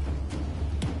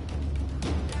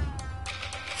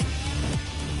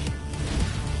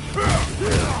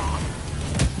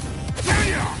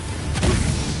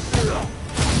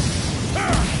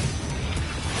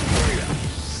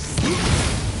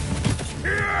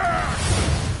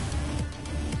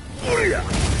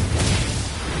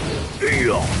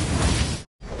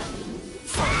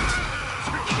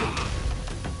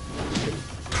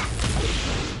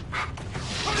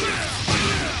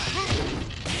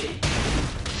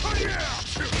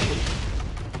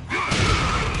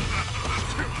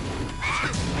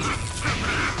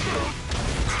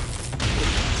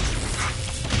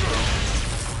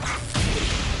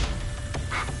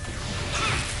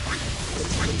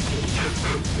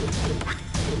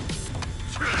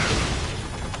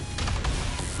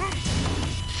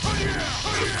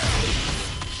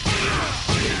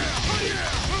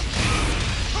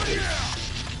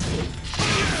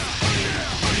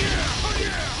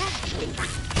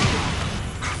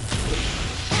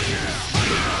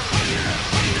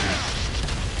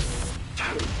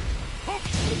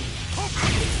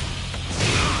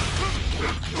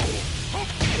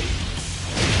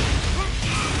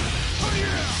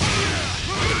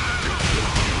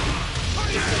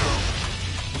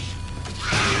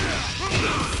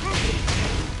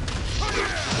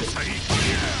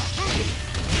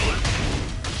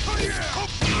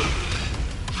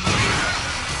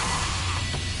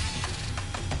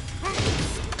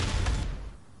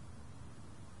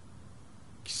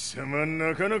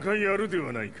なかなかやるで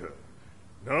はないか。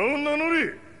名を名乗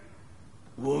れ。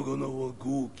我が名は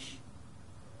豪輝。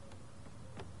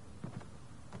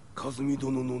和美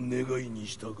殿の願いに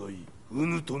従いう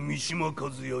ぬと三島和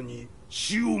也に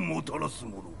死をもたらす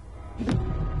者。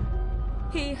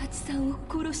平八さんを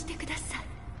殺してください。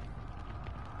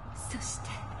そして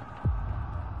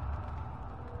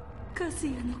和也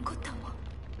のことも。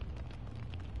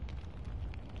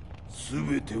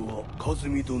全ては和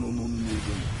美殿の願い。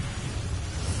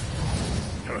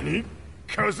何？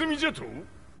和美じゃと？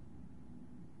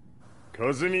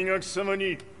和美が貴様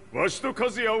にわしと和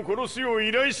也を殺すよう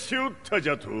依頼しておったじ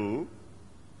ゃと？は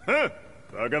っ、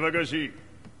バカバカしい。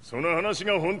その話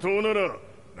が本当なら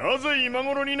なぜ今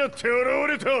頃になって現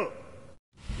れた？う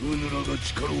ぬらが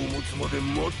力を持つまで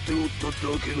待っておっただ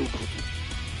けのこと。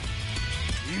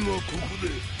今ここで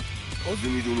和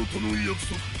美殿との約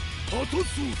束果たそう。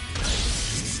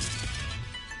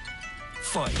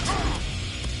ファイト。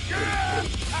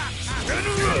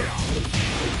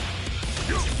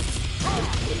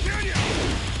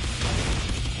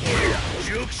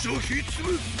弱者ひっつぶ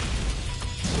す。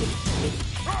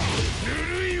ぬ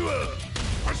るいわ。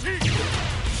走り。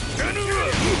やるわ。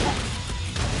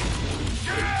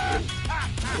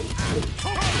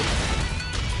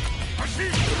走り。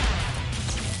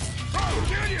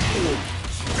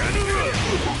やるわ。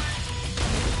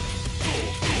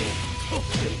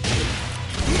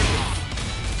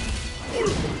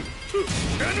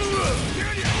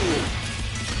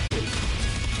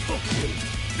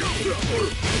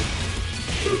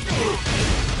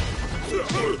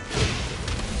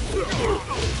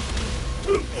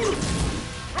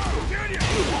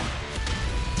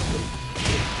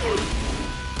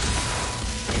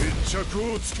決着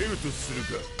をつけるとするか。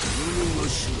うぬが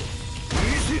しら見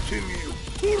せてみよ。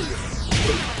ほれ。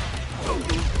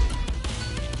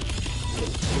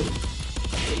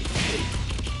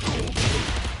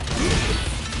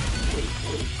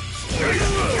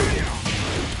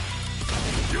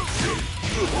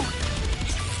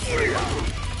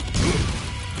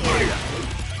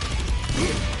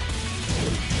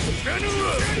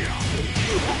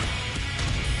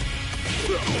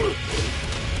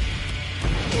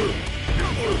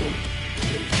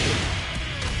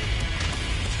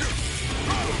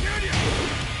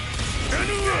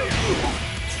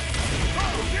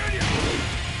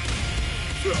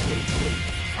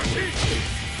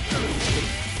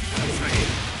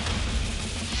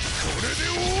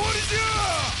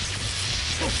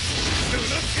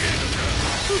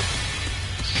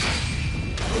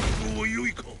覚悟は良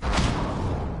いか。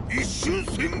一瞬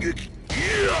戦撃。い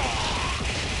や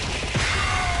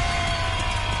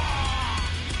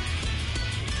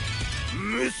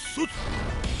滅卒。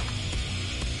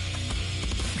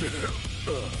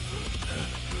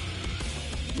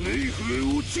ネイフへ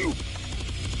落ちよ。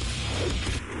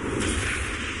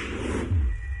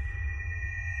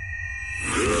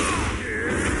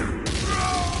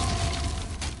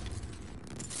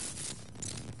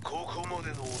ここま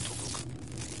での男か。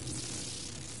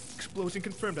 Explosion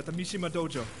confirmed at the Mishima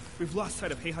dojo. We've lost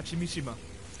sight of Heihachi Mishima.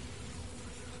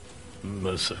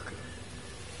 まさか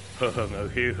母が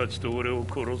平八と俺を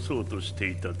殺そうとして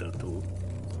いただと。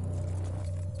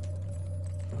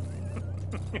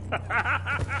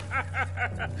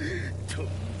とん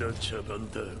だ茶番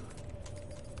だ。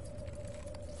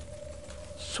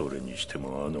それにして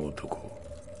もあの男、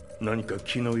何か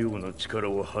気のような力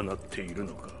を放っている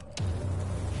のか。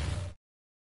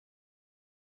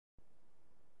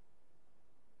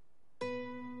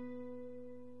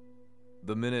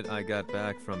The minute I got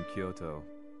back from Kyoto,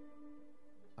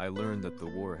 I learned that the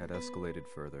war had escalated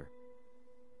further.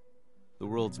 The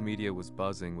world's media was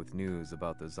buzzing with news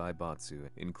about the Zaibatsu,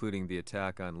 including the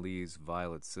attack on Lee's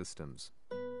Violet systems.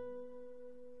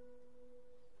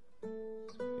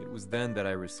 It was then that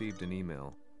I received an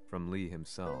email from Lee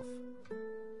himself,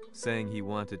 saying he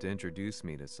wanted to introduce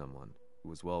me to someone who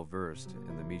was well versed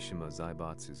in the Mishima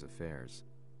Zaibatsu's affairs.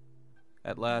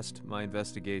 At last, my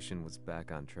investigation was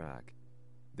back on track.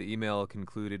 The email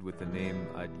concluded with a name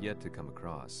I'd yet to come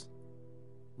across.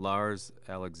 Lars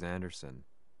Alexanderson.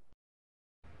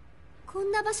 こん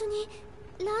な場所に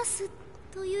ラース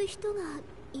という人が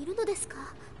いるのですか？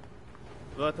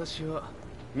私は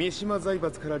三島財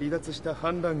閥から離脱した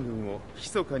反乱軍を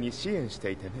密かに支援し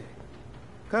ていてね。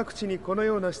各地にこの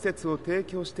ような施設を提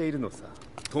供しているのさ。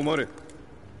止まれ。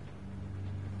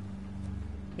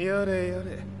やれや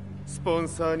れ、スポン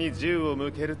サーに銃を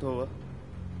向けるとは。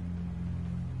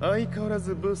相変わら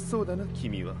ず物騒だな、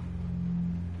君は。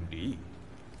リ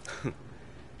ー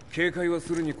警戒は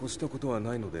するに越したことは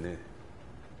ないのでね。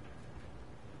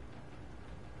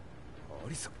ア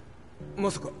リサ、ま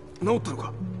さか治ったの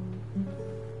か？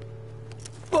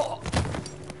あっ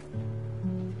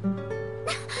ラ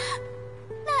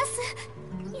ース、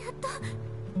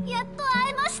やっと会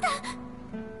えました。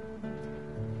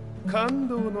感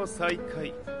動の再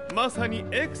会、まさに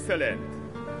エクセレント。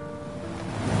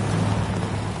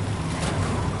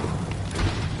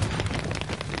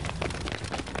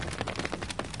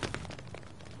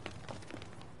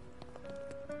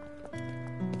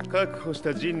確保し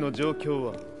たジンの状況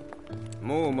は？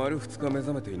もう丸2日目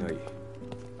覚めていない。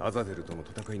アザゼルとの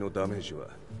戦いのダメージは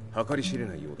計り知れ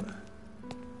ないようだ。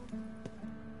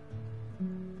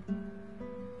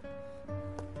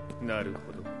なる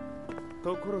ほ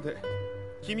ど。ところで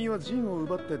君はジンを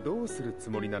奪ってどうするつ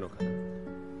もりなのかな？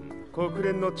国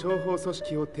連の諜報組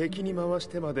織を敵に回し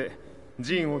てまで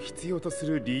ジンを必要とす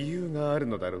る理由がある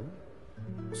のだろ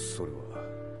う？それは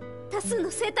多数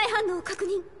の生体反応を確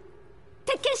認。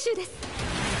鉄拳衆です。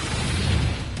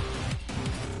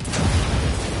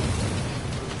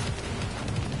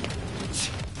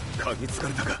嗅ぎつか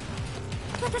れたか。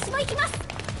私も行きます。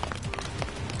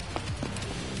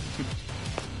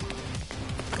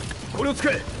これを使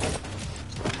え。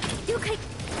了解。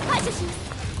排除します。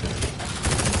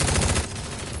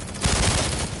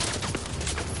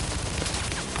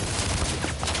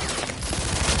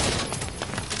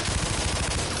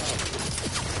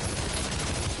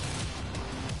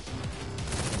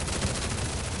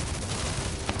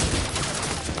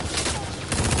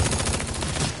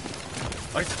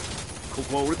アリサ、こ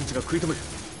こは俺たちが食い止める。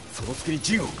その隙に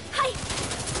ジンを。はい。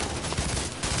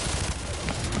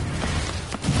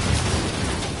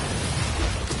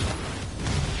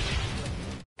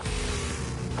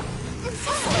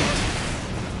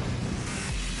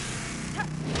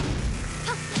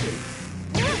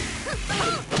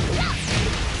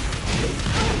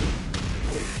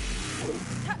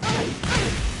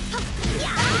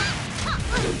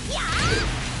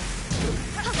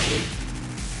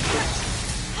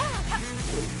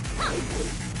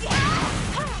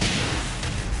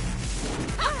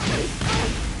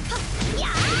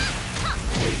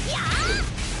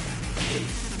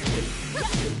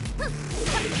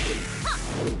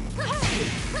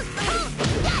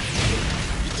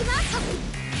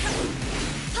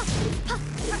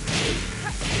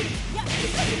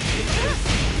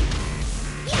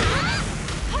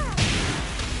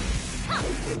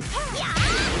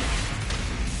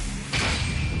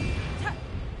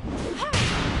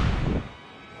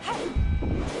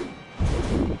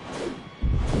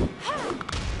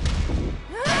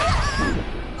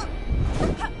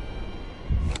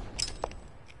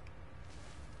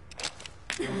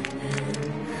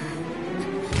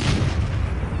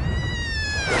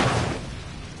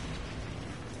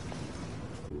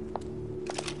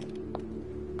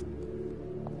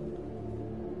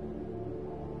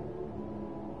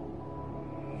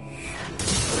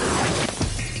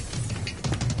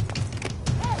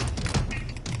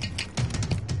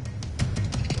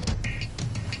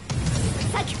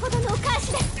先ほどのお返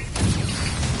しです。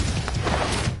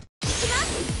いきま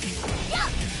す。や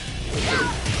っ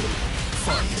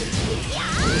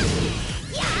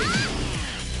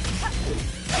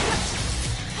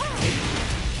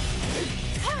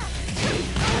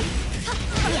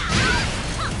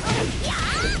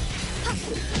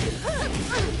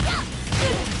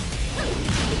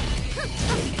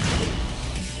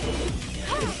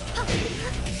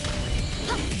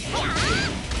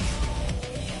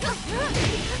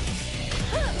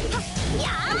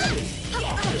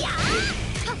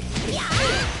やっや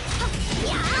ー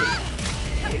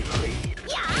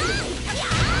や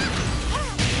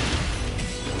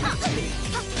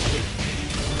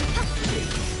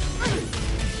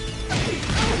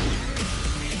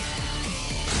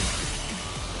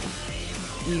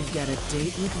You've got a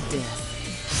date with death.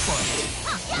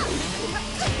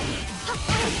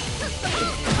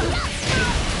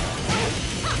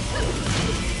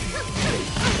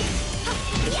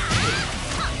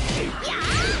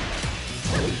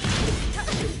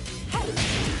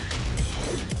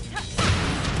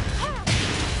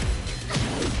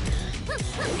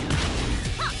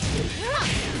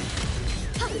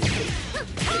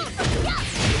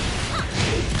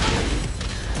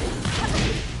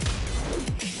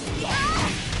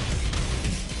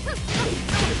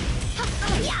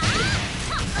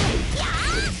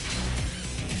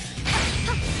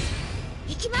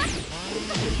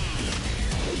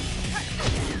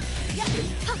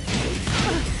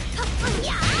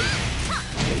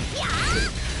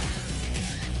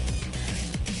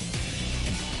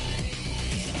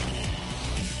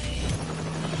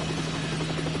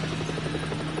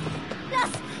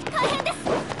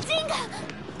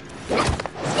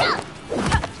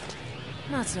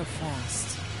 Not so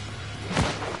fast.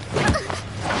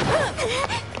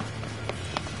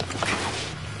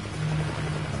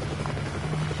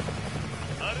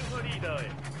 アルファリーダーへ、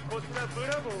こちらブ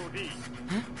ラボー D。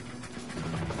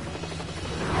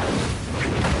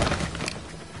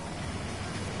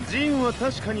ジンは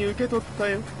確かに受け取った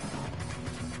よ。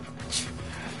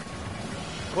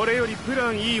これよりプラ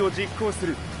ン E を実行す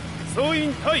る。総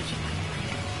員退避。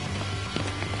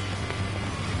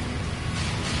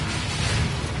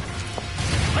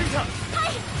はいた。は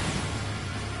い。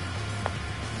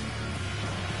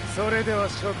それでは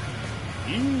諸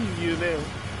君、いい夢を。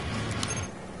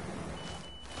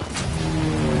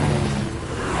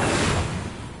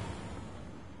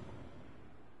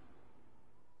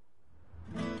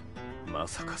ま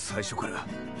さか最初から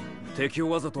敵を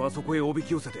わざとあそこへおび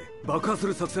き寄せて爆破す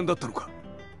る作戦だったのか。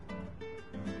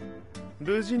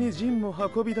無事にジンも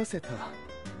運び出せた。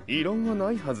異論は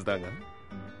ないはずだが。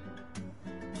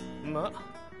まあ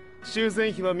修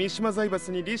繕費は三島財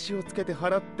閥に利子をつけて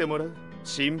払ってもらう。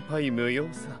心配無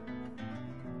用さ。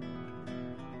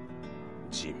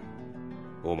ジン、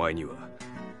お前には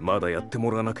まだやって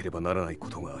もらわなければならないこ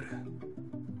とがある。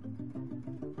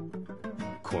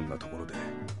こんなところで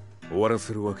終わら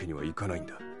せるわけにはいかないん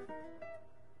だ。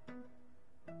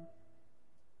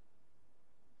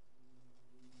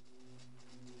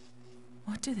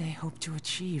What do they hope to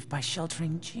achieve by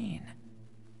sheltering Jean?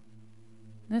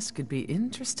 This could be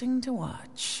interesting to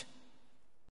watch.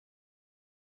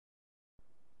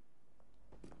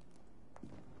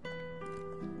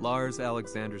 Lars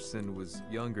Alexanderson was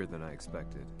younger than I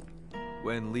expected.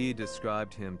 When Lee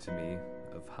described him to me,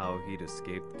 of how he'd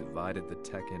escaped, divided the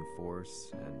Tekken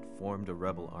force, and formed a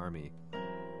rebel army,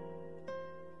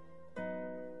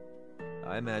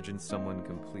 I imagined someone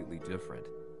completely different.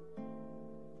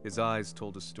 His eyes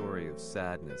told a story of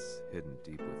sadness hidden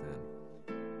deep within.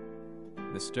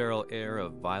 In the sterile air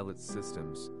of Violet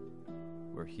Systems,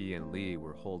 where he and Lee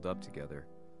were holed up together,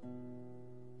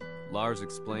 Lars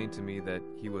explained to me that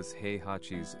he was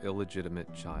Heihachi's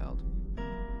illegitimate child.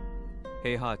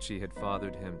 Heihachi had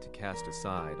fathered him to cast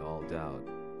aside all doubt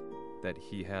that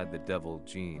he had the devil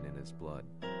gene in his blood.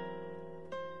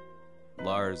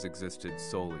 Lars existed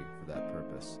solely for that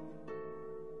purpose.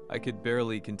 I could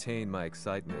barely contain my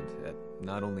excitement at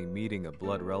not only meeting a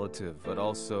blood relative, but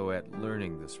also at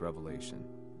learning this revelation.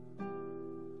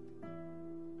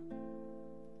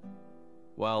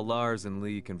 While Lars and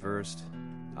Lee conversed,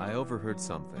 I overheard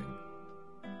something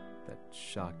that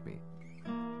shocked me.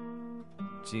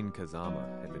 Jin Kazama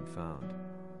had been found.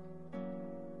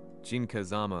 Jin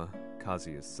Kazama,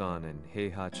 Kazuya's son and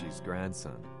Heihachi's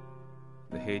grandson.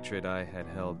 The hatred I had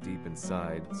held deep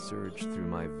inside surged through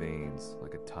my veins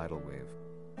like a tidal wave.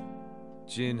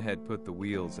 Jin had put the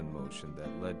wheels in motion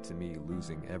that led to me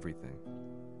losing everything.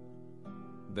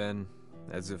 Then,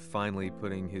 as if finally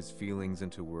putting his feelings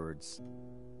into words,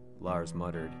 Lars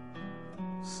muttered,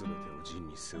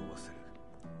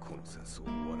 この戦争を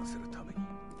終わらせるために。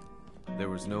 There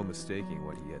was no mistaking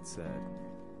what he had said.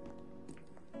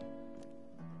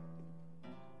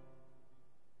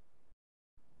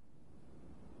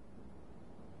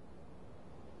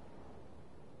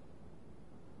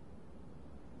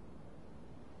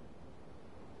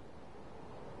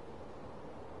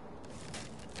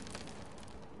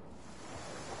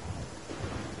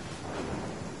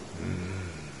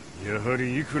やは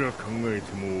りいくら考え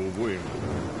ても覚えん。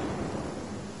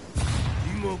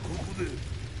今ここで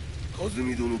風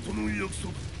見殿との約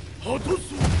束果たそう。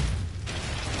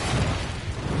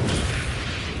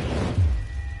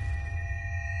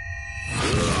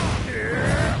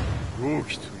豪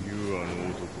輝というあの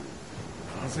男、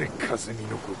なぜ風見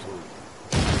のことを。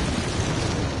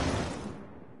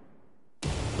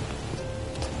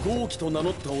豪輝と名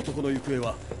乗った男の行方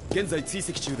は現在追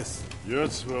跡中です。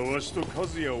奴はわしと和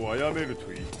也を殺めると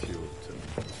言ってお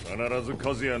った。必ず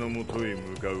和也のもとへ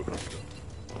向かうはずだ。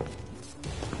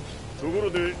とこ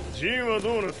ろでジンは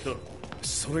どうなった？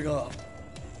それが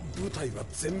部隊は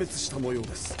全滅した模様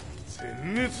です。全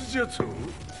滅じゃと？は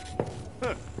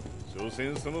っ、所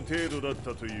詮その程度だっ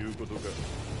たということか。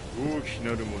大き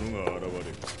なる者が現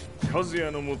れ和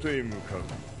也のもとへ向かう。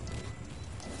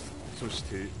そし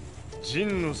て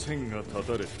陣の線が断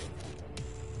たれた。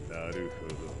なるほ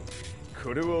ど、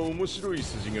これは面白い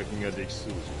筋書きができそ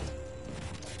う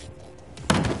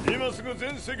じゃ。今すぐ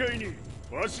全世界に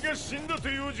わしが死んだと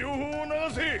いう情報を流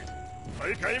せ。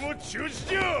大会も中止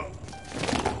じゃ。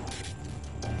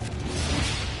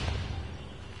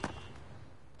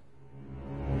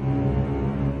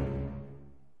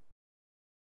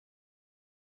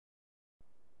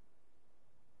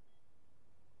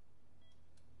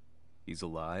He's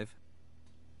alive?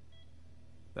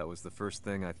 That was the first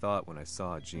thing I thought when I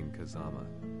saw Jin Kazama.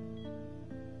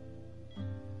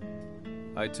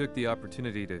 I took the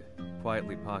opportunity to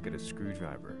quietly pocket a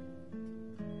screwdriver.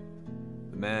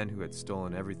 The man who had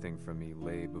stolen everything from me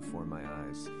lay before my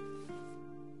eyes.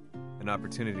 An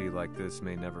opportunity like this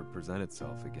may never present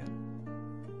itself again.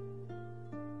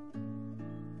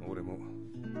 俺も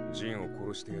ジンを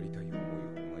殺してやりたい思いは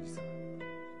同じさ。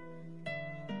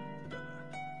だが、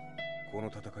この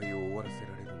戦いを終わらせら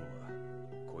れるのは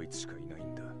こいつしかいない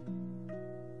んだ。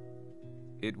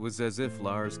It was as if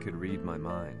Lars could read my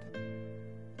mind.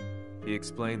 He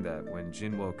explained that when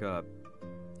Jin woke up,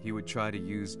 he would try to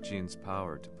use Jin's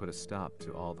power to put a stop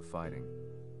to all the fighting.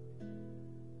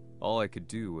 All I could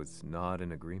do was nod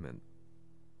in agreement.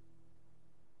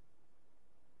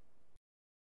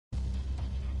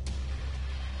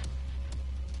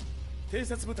 偵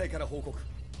察部隊から報告。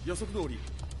予測通り、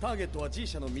ターゲットは G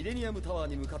社のミレニアムタワー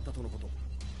に向かったとのこと。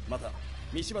また、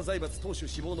三島財閥当主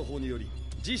死亡の方により、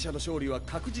G 社の勝利は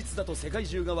確実だと世界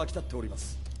中が沸き立っておりま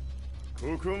す。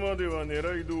ここまでは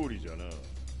狙い通りじゃな。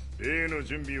例の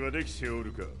準備はできてお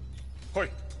るか？は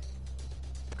い。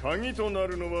鍵とな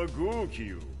るのは豪輝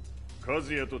よ。和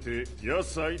也とて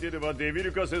奴相手ではデビ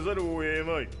ル化せざるを得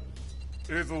まい。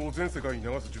映像を全世界に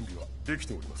流す準備はでき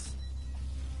ております。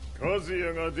和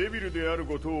也がデビルである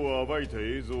ことを暴いた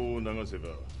映像を流せば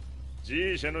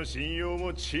G 社の信用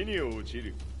も地に落ち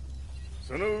る。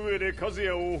その上で和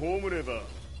也を葬れば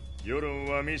世論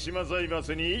は三島財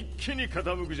閥に一気に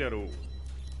傾くじゃろう。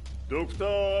ドクタ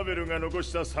ー・アベルが残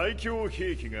した最強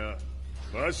兵器が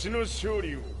わしの勝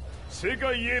利を世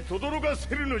界へ轟か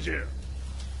せるのじゃ。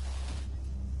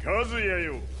和也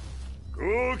よ、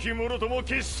豪輝者とも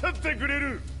消し去ってくれ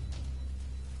る。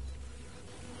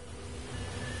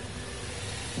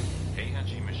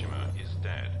Heihachi Mishima is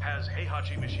dead. Has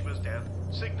Heihachi Mishima's death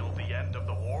signaled the end of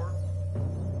the war? "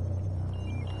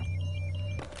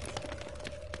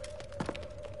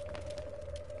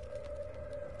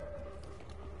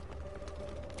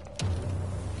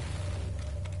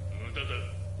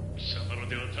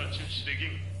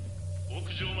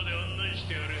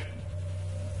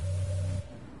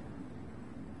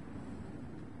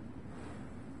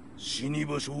死に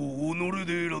場所を己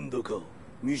で選んだか、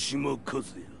三島和也。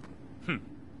ふん。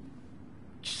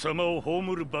貴様を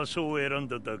葬る場所を選ん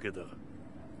だだけだ。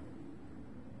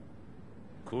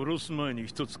殺す前に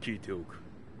一つ聞いておく。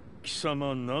貴様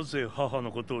はなぜ母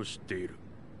のことを知っている？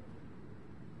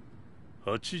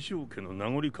八条家の名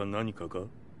残か何かか？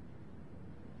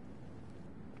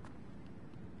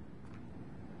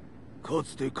か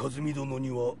つて和美殿に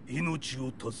は命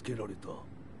を助けられた。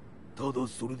ただ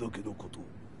それだけのこと。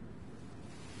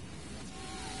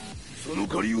その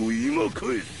借りを今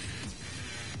返す。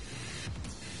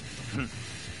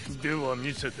では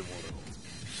見せてもらおう。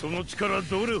その力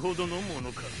どれほどのも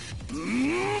のか。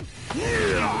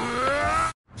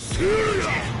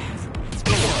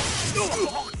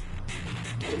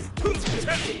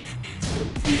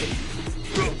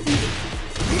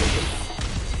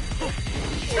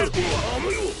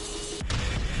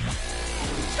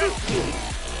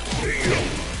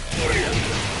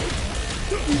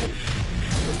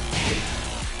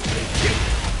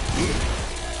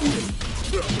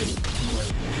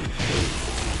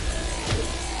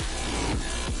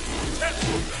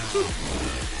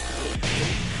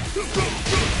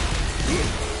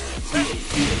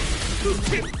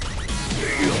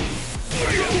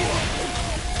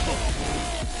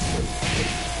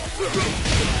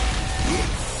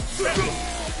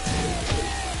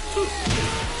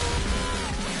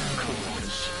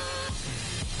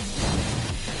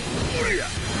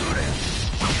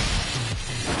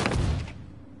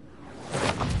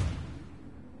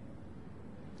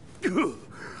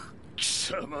貴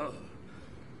様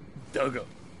だが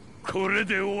これ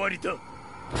で終わりだ。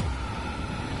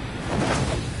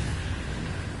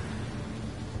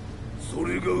そ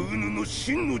れがウヌの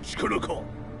真の力か。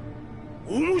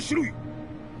面白い。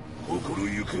心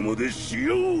ゆくまでし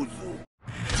ようぞ。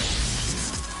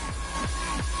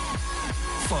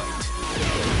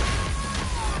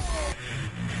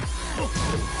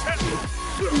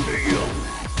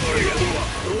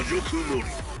野宿森。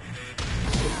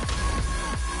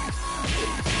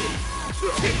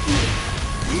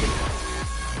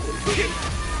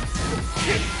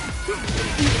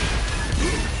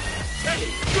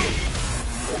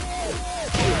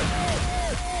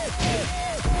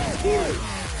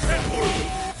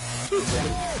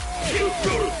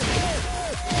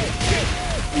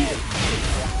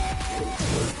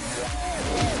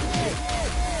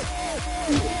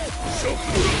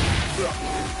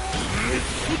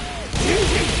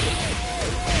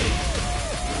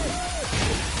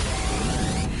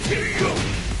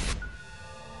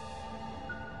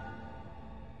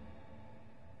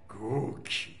豪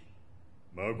気、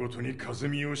誠に風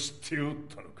見を知っておっ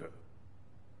たのか。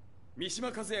三島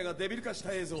和也がデビル化し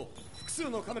た映像、複数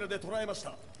のカメラで捉えました。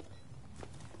と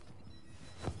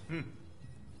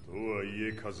はい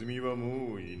え風見は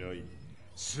もういない。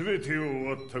全てを終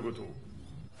わったこと。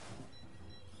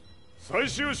最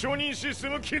終承認システ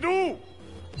ム起動。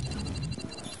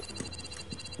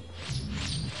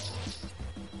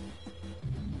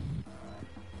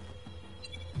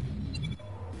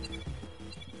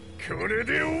これ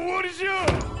で終わりじゃ。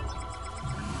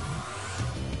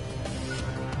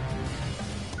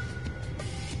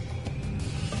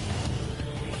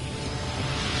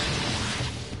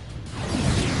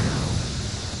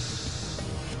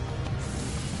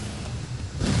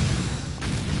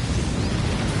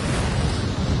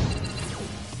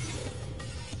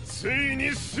つい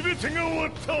に全てが終わ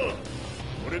った。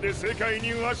これで世界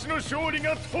にわしの勝利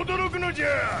が轟くのじ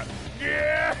ゃ。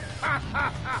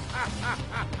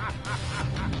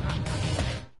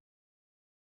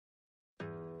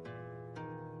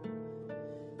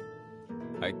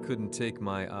I couldn't take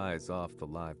my eyes off the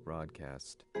live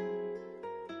broadcast.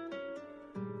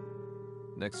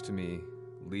 Next to me,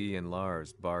 Lee and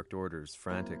Lars barked orders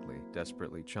frantically,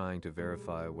 desperately trying to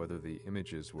verify whether the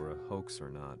images were a hoax or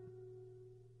not.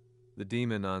 The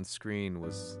demon on screen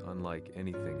was unlike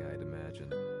anything I'd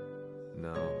imagined.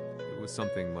 No, it was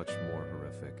something much more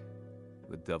horrific.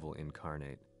 The devil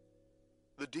incarnate.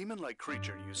 The demon-like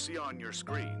creature you see on your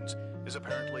screens is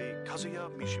apparently Kazuya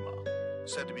Mishima,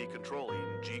 said to be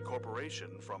controlling G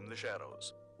Corporation from the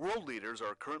shadows. World leaders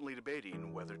are currently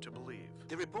debating whether to believe.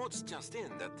 The report's just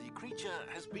in that the creature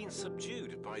has been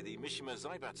subdued by the Mishima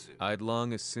Zaibatsu. I'd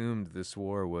long assumed this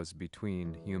war was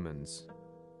between humans.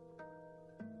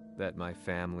 That my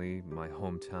family, my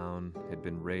hometown, had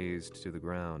been razed to the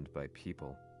ground by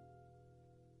people.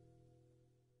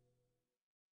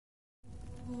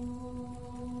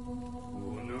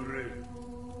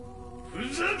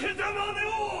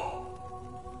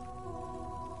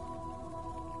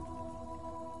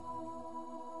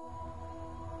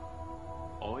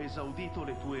 Ho esaudito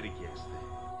le tue richieste.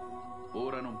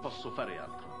 Ora non posso fare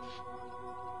altro.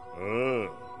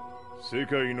 世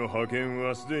界の覇権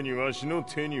はすでにわしの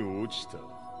手に落ちた。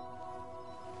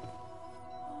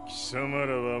貴様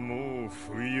らはもう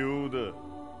不要だ。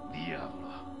Diavolo.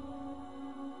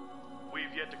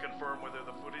 We've yet to confirm whether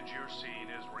the footage you're seeing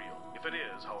is real. If it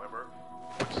is, however,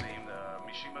 it would seem the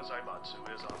Mishima Zaibatsu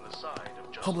is on the side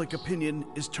of justice. Public opinion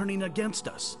is turning against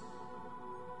us.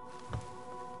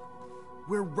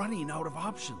 We're running out of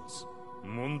options.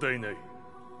 問題ない。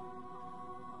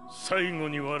最後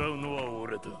に笑うのは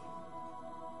俺だ。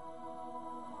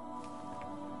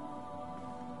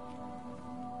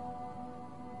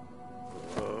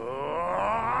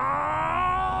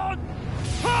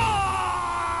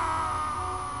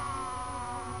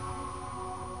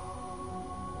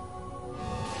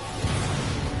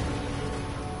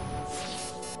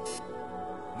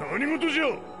何事じゃ。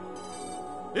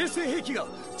衛星兵器が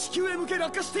地球へ向け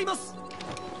落下しています。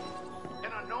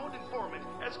 An unknown informant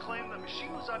has claimed the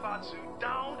Mishima Zaibatsu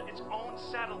downed its own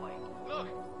satellite. Look,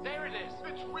 there it is.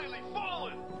 It's really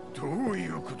fallen. どうい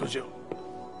うことじゃ。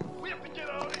 We have to get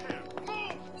out of here.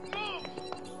 Move! Move!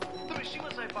 The Mishima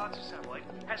Zaibatsu satellite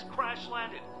has crash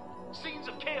landed. Scenes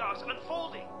of chaos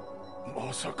unfolding.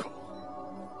 まさか、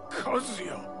和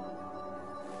也。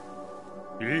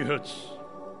イハチ、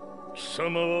貴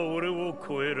様は俺を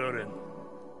超えられん。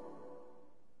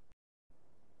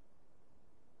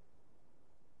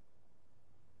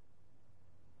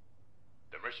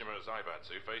The Mishima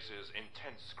Zaibatsu faces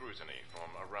intense scrutiny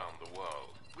from around the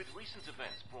world. With recent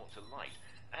events brought to light,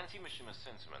 anti-Mishima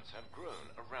sentiments have grown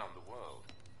around the world.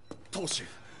 当主、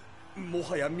も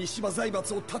はや三島財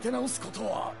閥を立て直すこと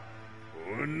は。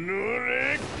おの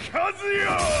れ、和也。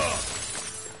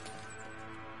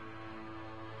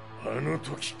あの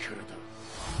時からだ。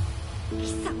貴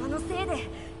様のせいで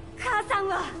母さん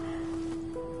は。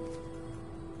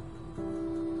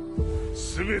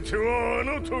全てはあ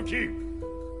の時。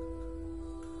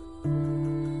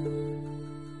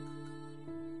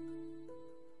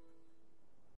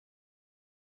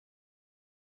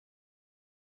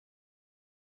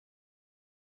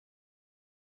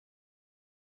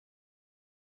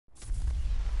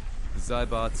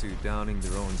Zaibatsu downing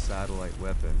their own satellite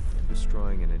weapon and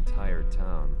destroying an entire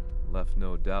town left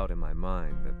no doubt in my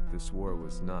mind that this war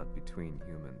was not between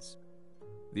humans.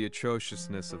 The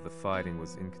atrociousness of the fighting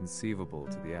was inconceivable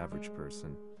to the average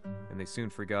person, and they soon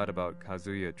forgot about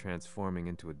Kazuya transforming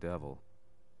into a devil,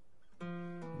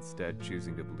 instead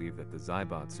choosing to believe that the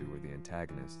Zaibatsu were the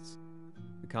antagonists.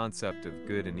 The concept of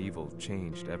good and evil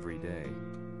changed every day.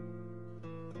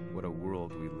 What a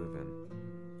world we live in.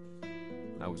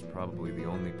 I was probably the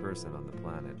only person on the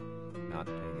planet not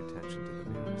paying attention to the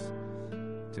news.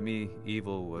 To me,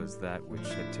 evil was that which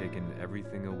had taken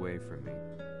everything away from me,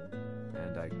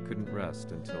 and I couldn't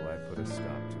rest until I put a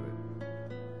stop to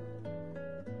it.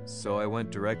 So I went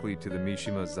directly to the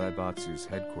Mishima Zaibatsu's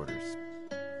headquarters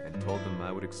and told them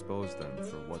I would expose them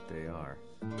for what they are.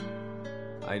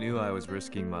 I knew I was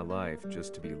risking my life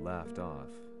just to be laughed off,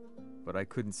 but I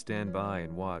couldn't stand by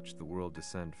and watch the world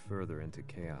descend further into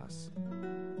chaos.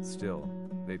 Still,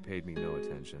 they paid me no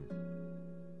attention.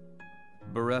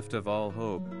 Bereft of all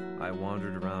hope, I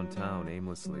wandered around town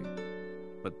aimlessly.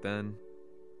 But then,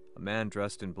 a man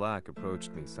dressed in black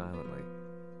approached me silently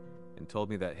and told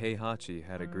me that Heihachi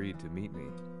had agreed to meet me.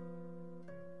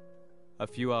 A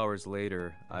few hours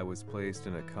later, I was placed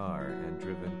in a car and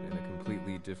driven in a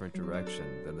completely different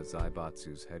direction than the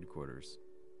Zaibatsu's headquarters.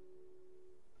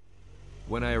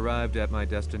 When I arrived at my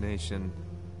destination,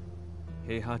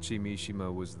 Heihachi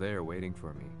Mishima was there waiting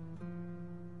for me.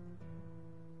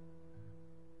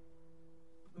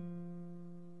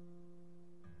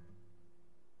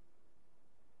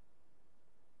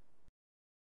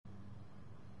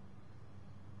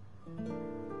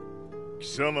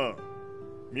 Kisama,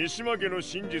 三島家の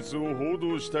真実を報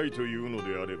道したいというの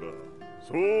であれば、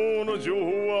相応の情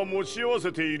報は持ち合わ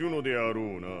せているのであろ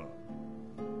うな。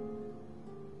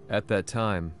At that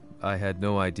time, I had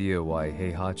no idea why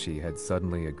Heihachi had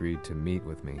suddenly agreed to meet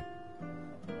with me.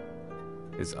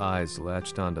 His eyes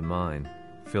latched onto mine,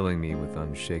 filling me with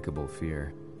unshakable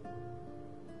fear.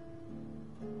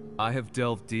 I have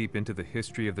delved deep into the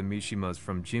history of the Mishimas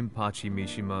from Jinpachi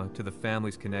Mishima to the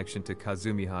family's connection to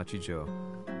Kazumi Hachijo.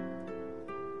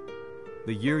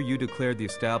 The year you declared the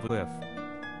establishment.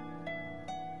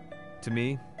 To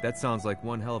me, that sounds like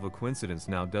one hell of a coincidence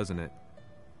now, doesn't it?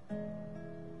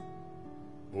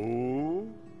 おお、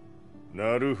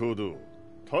なるほど。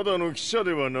ただの記者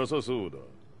ではなさそうだ。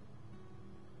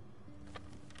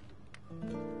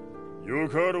よ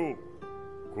かろう。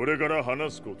これから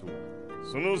話すこと、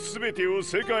その全てを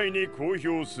世界に公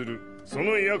表する。そ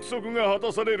の約束が果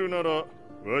たされるなら、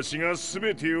わしが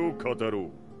全てを語ろ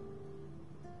う。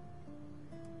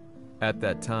At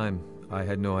that time, I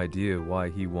had no idea why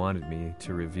he wanted me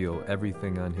to reveal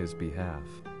everything on his behalf.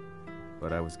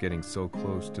 But I was getting so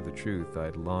close to the truth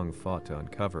I'd long fought to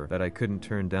uncover that I couldn't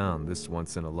turn down this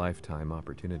once-in-a-lifetime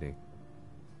opportunity.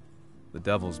 The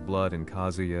devil's blood in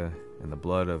Kazuya and the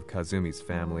blood of Kazumi's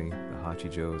family, the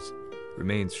Hachijos,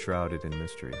 remains shrouded in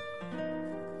mystery.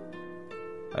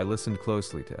 I listened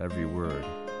closely to every word,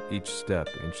 each step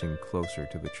inching closer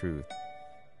to the truth.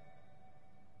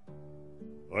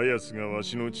 あやつがわ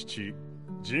しの父、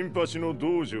ジンパチの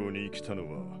道場に来たの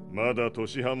は、まだ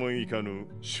年端もいかぬ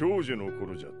少女の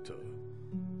頃じゃった。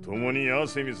共に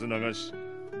汗水流し、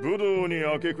武道に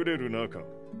明け暮れる中、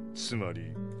つま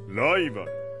りライバ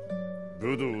ル。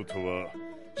武道とは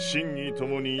真偽と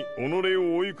もに己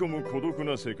を追い込む孤独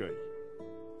な世界。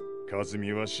和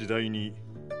美は次第に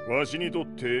わしにとっ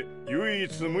て唯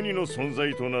一無二の存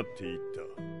在となっていった。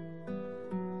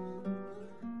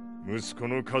息子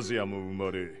の和也も生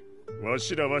まれ、わ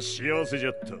しらは幸せじ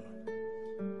ゃった。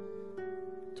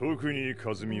特に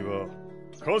和美は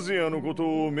和也のこ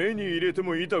とを目に入れて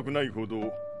も痛くないほ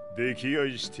ど溺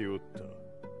愛しておった。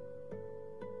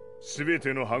すべ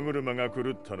ての歯車が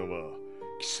狂ったのは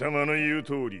貴様の言う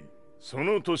通りそ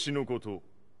の年のこと。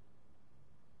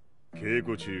稽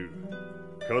古中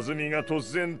和美が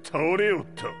突然倒れおっ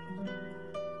た。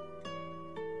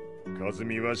和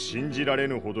美は信じられ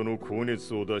ぬほどの高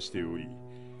熱を出しており、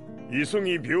急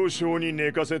ぎ病床に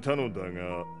寝かせたのだ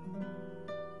が、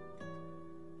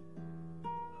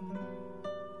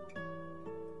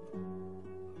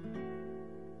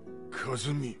和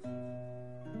美。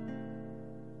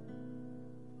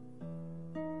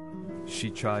She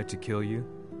tried to kill you?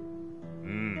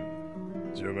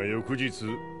 じゃが翌日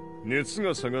熱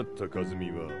が下がった和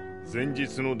美は前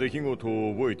日の出来事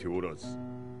を覚えておらず、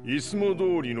いつも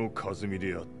通りの和美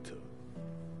であった。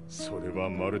それは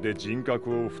まるで人格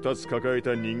を2つ抱え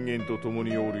た人間と共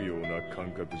におるような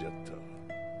感覚じゃった。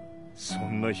そ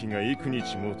んな日が幾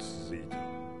日も続いた。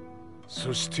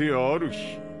そしてある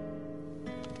日、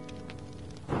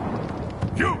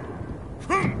よっ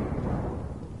ふん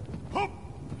ほっ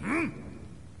うん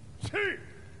せい。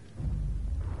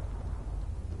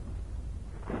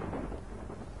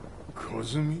和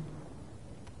美。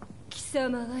貴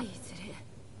様はいずれ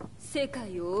世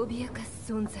界を脅か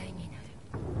す存在になる。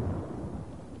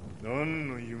何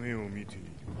の夢を見ている？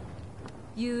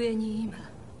故に今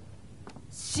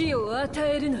死を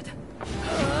与えるのだ。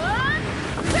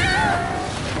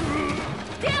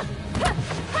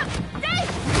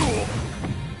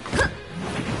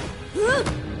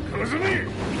和美、ダ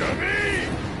メ！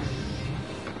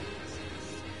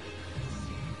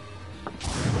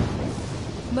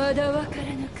まだわから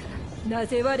ぬか、な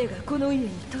ぜ我がこの家に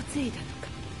嫁いだのか。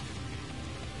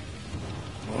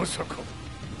まさか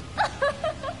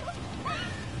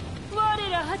我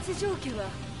ら八丈家は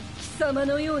貴様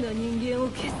のような人間を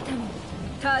消すために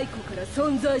太古から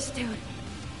存在しており、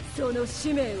その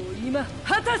使命を今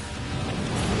果たす。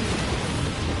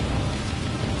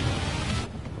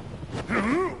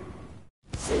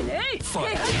死ねい！平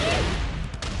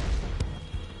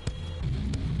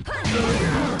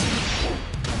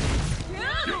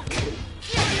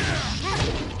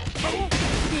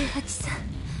八さん、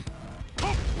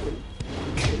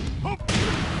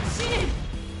死ね！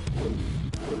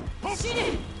死ね！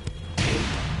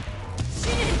死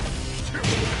ね！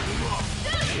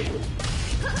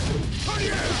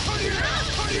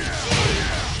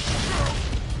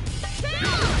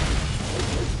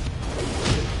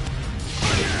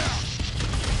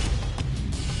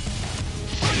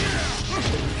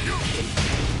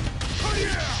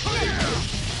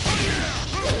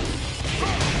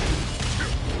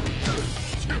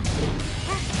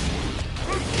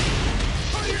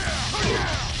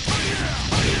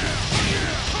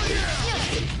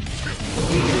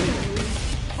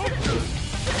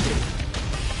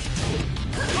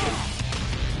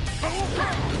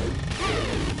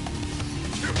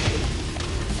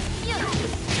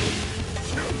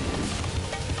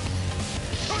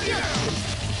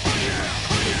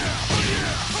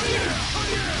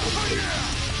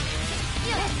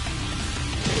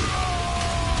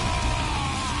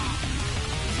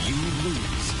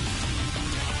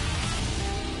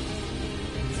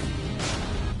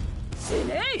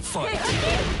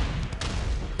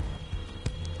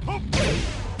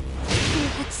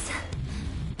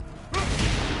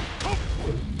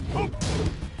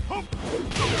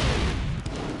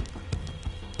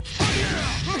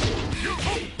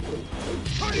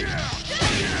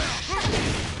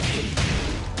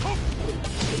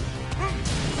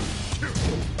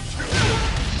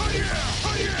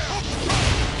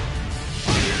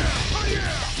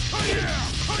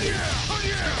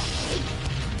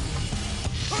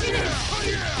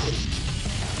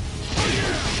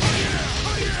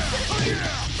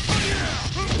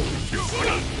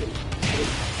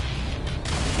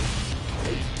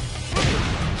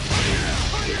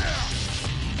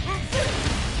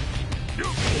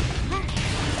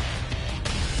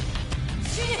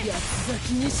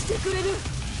気にしてくれる。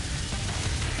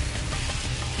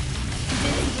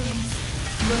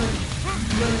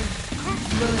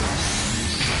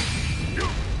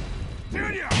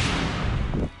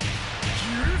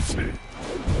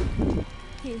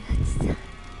平八さん、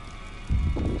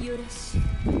よろしゅう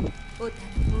お頼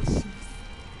申します。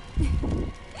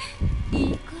いい子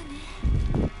ね。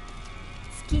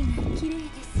月が綺麗で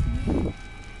すね。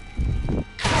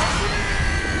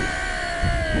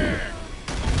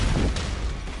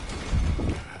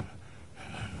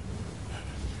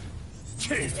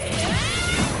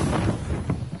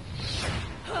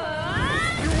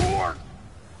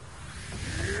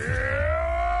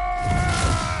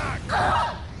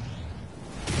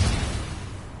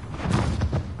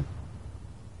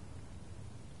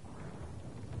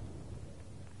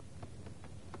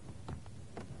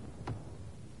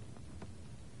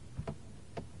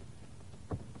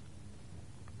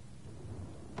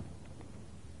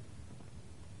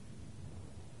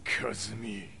和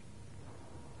美。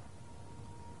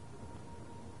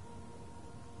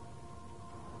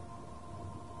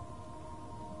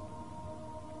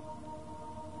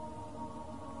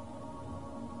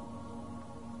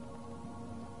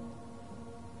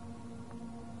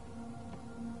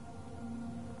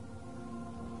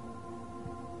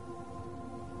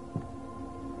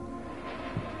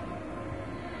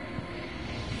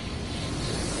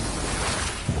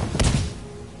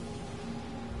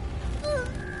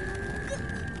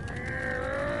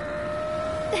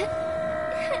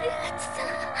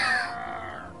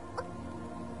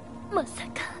まさ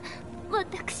か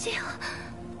私を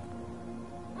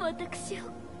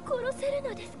殺せる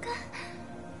のですか？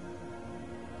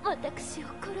私を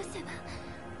殺せば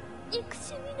憎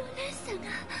しみの連鎖が。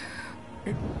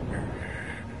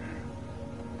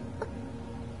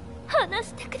話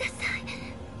してください、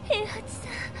平八さ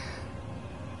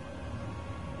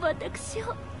ん。私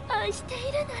を愛してい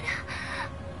るな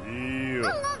ら。いいよ。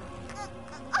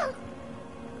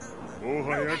も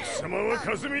はや貴様は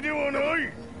和美ではな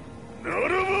い。なら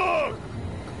ば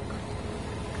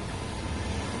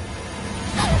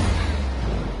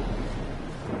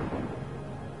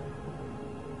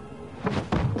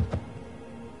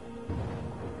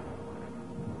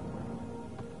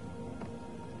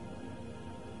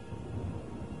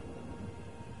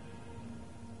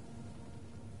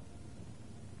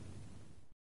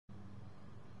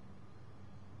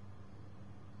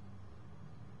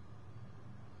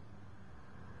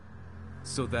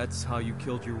So that's how you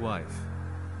killed your wife?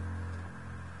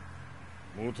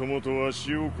 もともとわ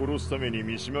しを殺すために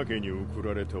三島家に送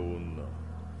られた女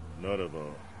ならば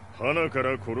花か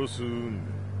ら殺す運命。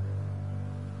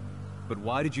 But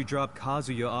why did you drop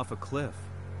Kazuya off a cliff?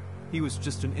 He was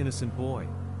just an innocent boy.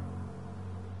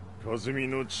 和美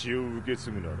の血を受け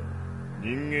継ぐなら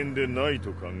人間でない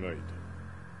と考え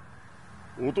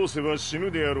た。落とせば死ぬ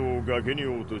であろう崖に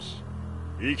落とし、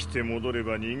生きて戻れ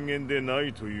ば人間でな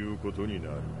いということにな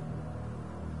る。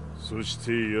そし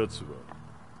て奴は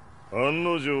案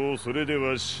の定それで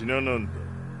は死ななんだ。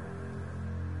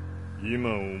今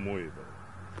思え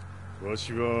ばわ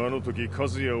しはあの時和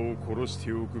也を殺し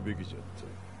ておくべきじゃっ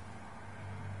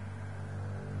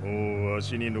た。もうわ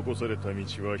しに残された道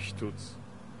は一つ。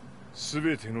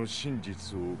全ての真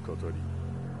実を語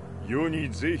り世に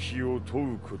是非を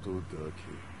問うことだけ。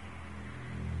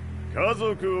家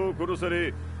族を殺さ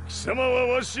れ貴様は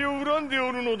わしを恨んでお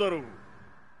るのだろう。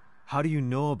 How do you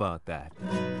know about that?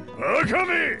 バカ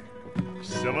め！貴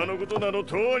様のことなど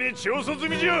とうに調査済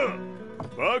みじゃ。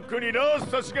バックにラー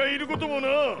スたちがいることもな。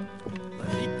 Let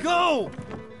me go!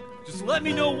 Just let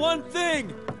me know one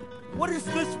thing! What does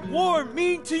this war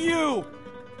mean to you?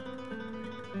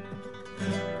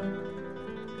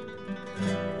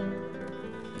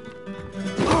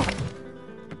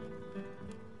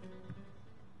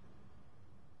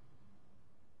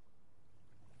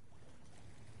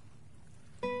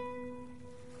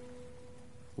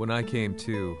 When I came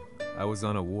to, I was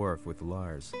on a wharf with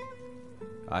Lars.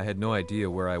 I had no idea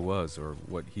where I was or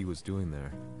what he was doing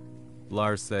there.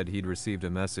 Lars said he'd received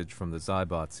a message from the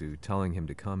Zaibatsu telling him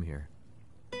to come here.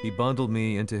 He bundled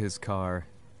me into his car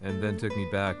and then took me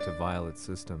back to Violet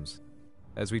Systems.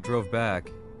 As we drove back,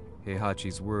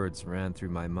 Heihachi's words ran through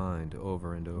my mind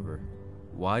over and over.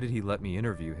 Why did he let me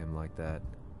interview him like that?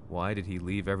 Why did he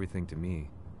leave everything to me?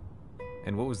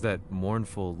 And what was that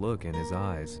mournful look in his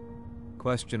eyes?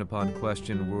 Question upon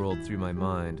question whirled through my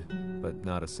mind, but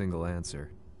not a single answer.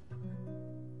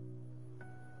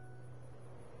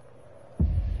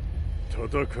 戦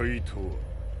いとは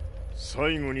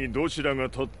最後にどちらが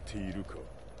立っているか、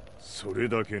それ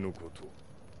だけのこと。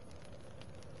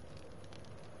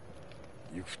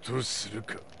行くとする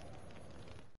か。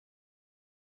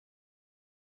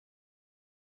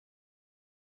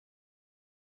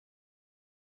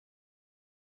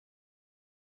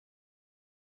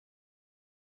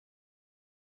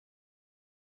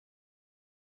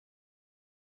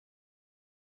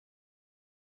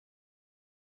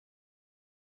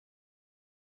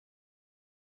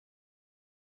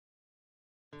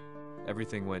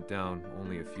Everything went down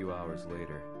only a few hours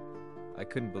later. I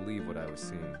couldn't believe what I was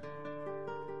seeing.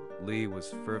 Lee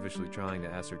was feverishly trying to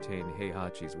ascertain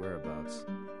Heihachi's whereabouts.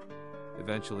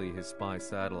 Eventually, his spy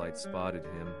satellite spotted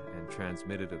him and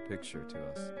transmitted a picture to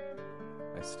us.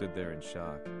 I stood there in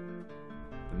shock.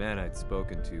 The man I'd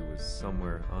spoken to was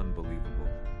somewhere unbelievable.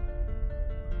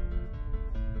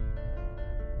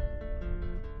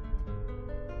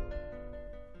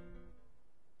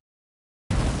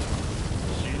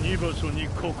 Shinibasoに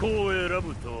ここを選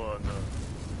ぶとはな。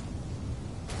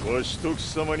わしと貴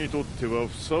様にとっては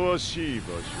ふさわしい場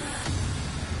所。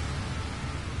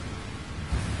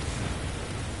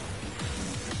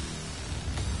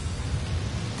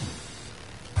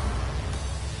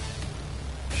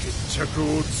決着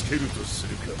をつけるとす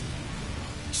るか。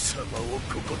貴様を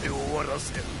ここで終わら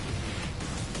せる。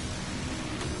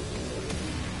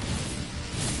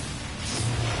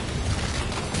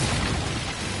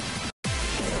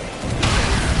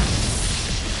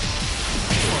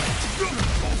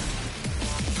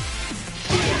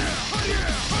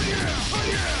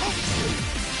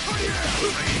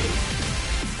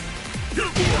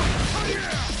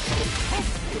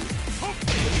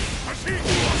死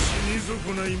に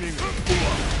損ない目が。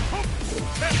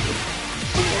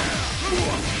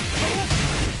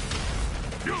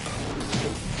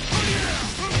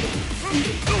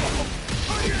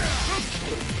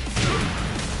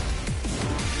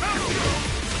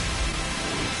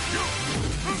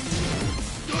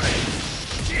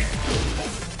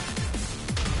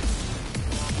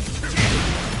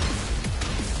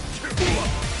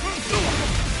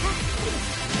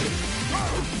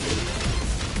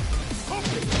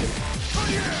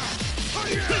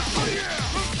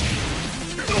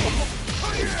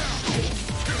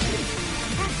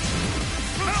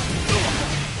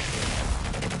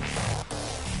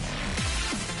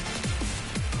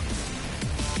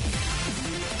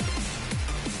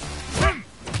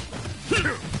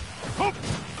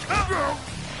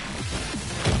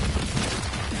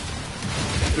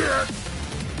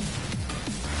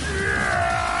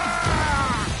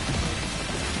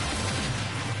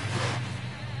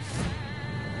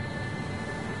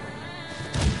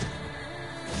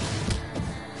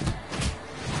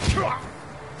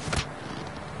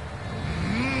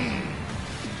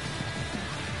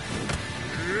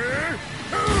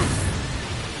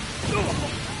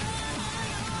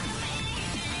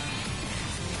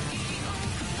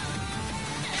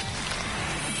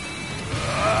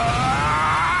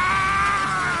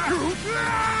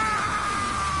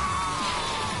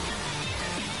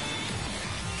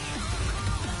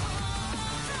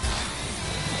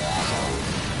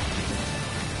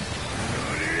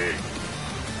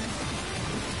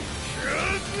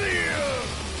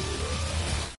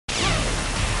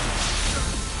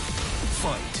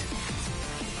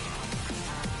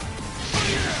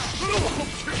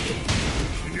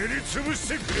潰し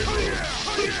てくれ。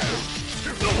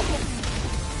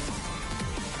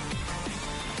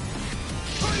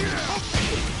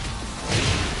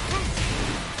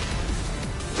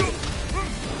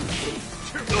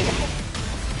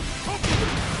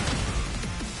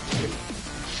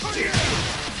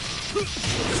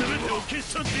全てを消し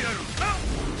去ってやる。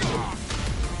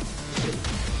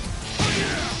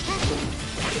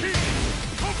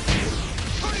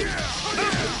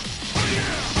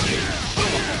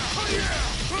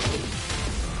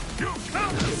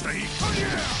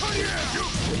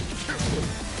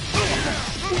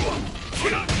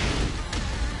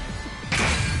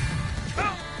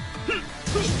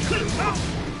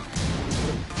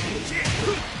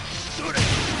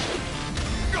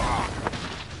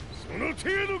その程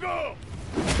度か。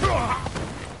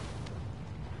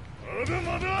まだ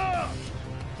まだ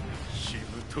し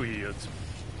ぶといやつ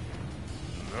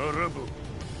ならば。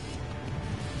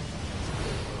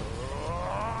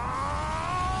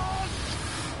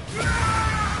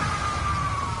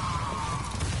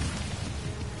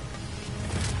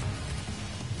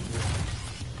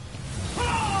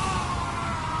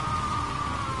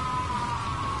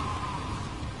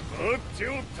待って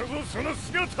おったぞその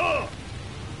姿。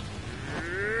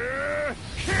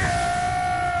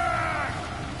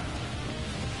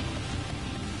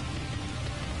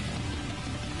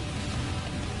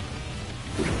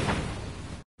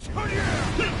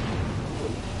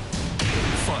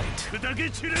砕け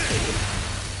散れ。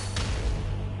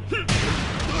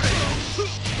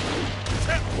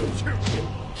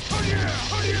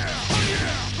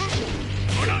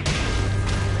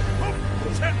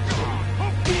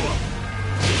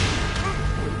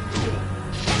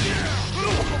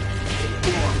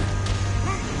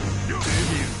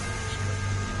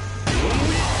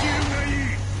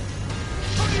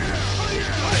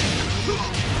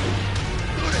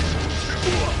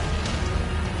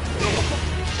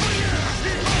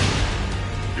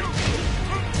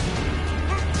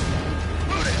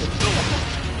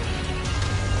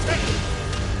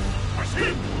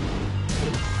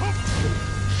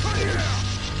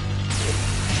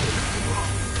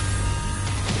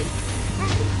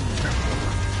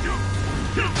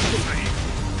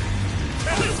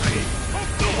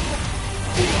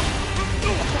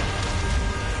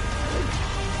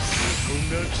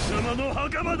貴様の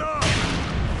袴だ。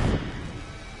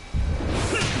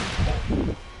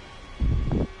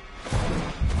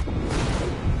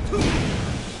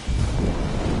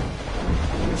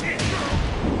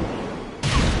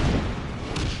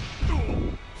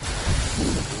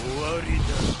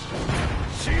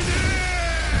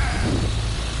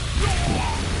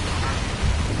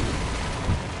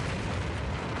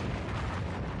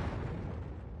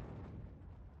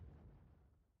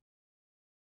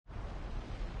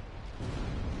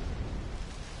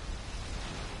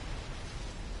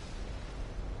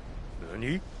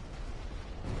何？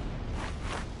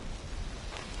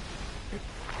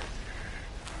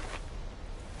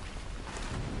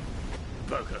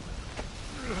バカ。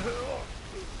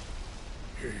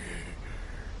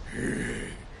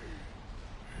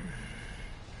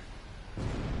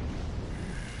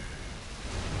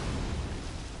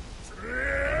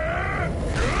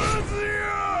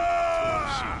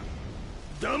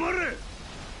黙れ。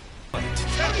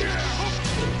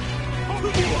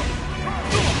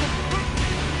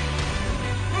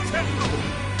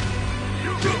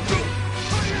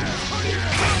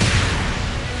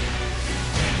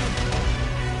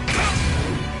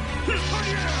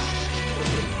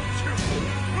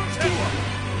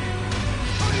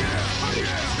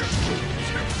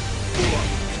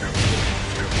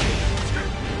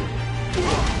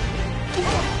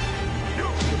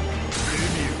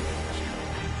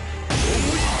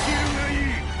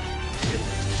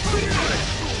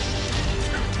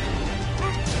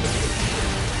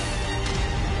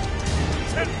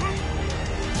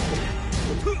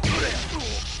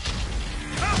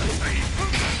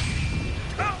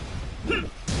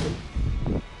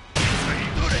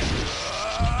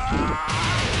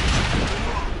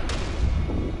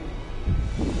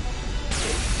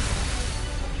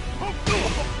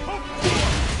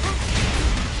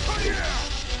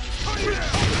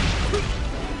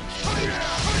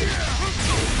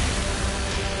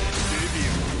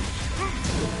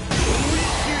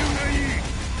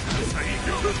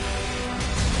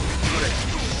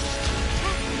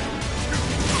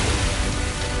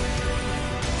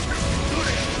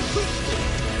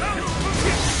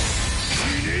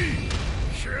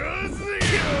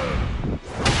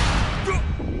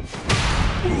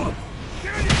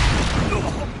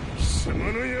貴様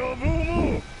の野望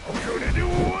もこれで終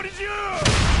わりじゃ。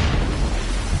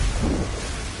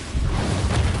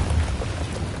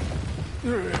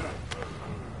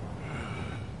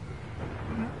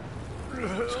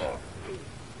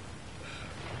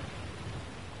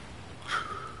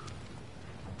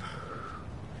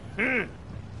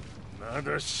ま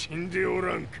だ死んでお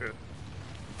らんか。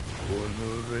お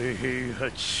のれ平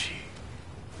八。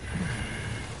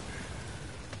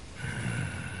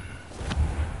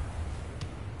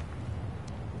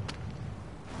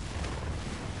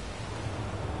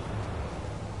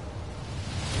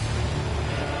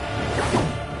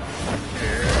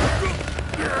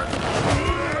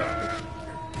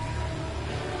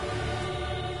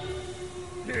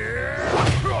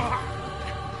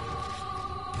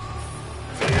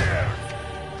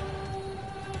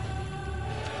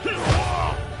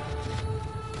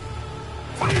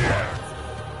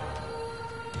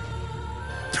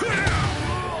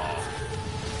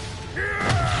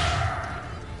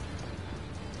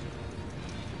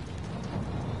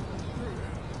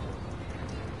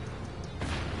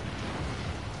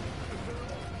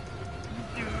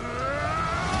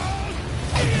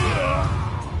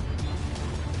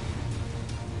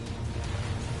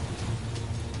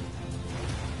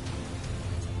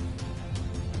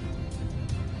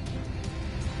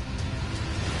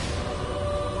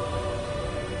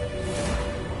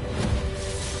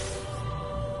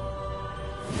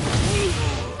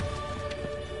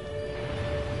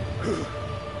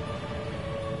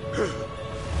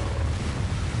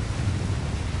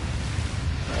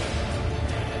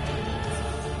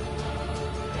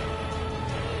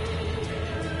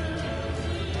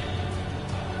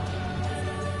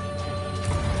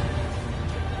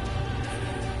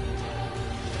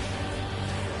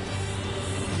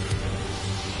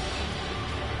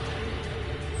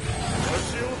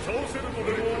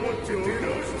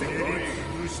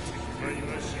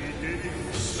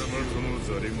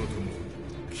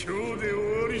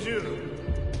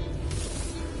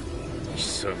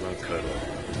貴様から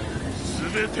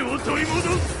全てを取り戻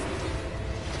す。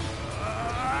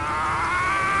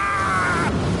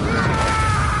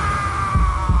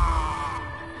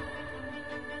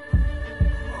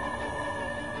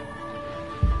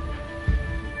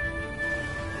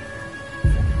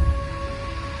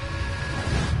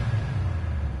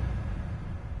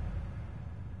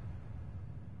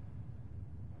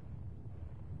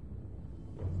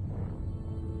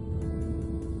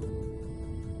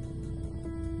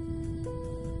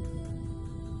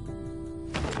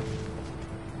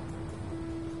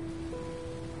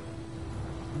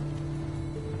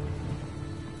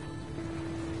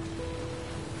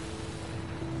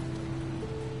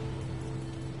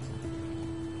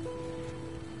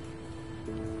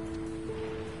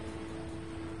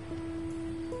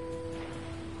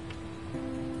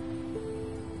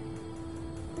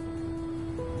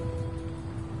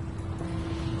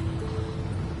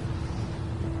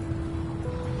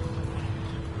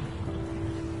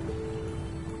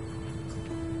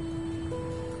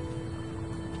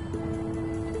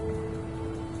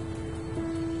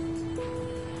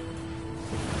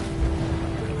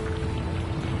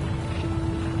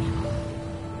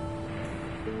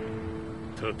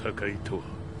戦いとは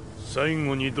最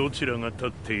後にどちらが立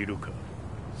っているか、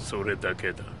それだ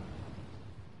けだ。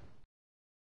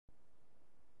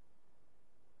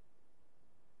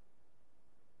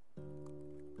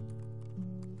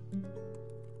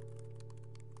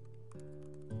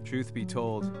Truth be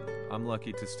told, I'm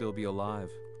lucky to still be alive.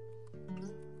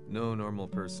 No normal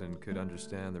person could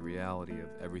understand the reality of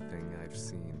everything I've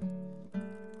seen.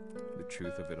 The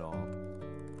truth of it all.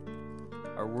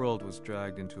 Our world was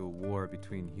dragged into a war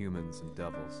between humans and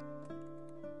devils.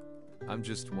 I'm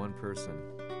just one person,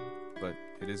 but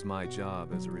it is my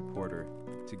job as a reporter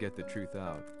to get the truth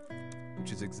out,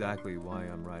 which is exactly why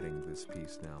I'm writing this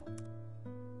piece now.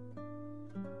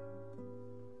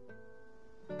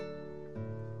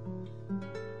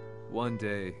 One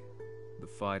day, the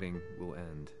fighting will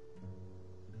end.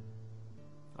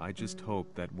 I just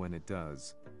hope that when it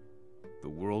does, the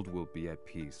world will be at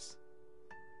peace.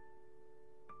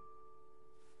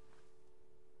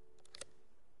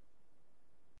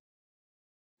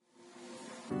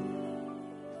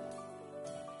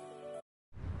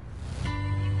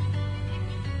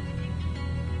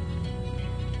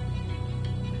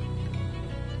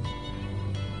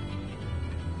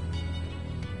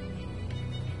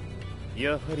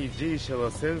 G 社は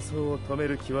戦争を止め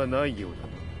る気はないようだな。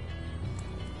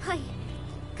はい、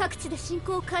各地で侵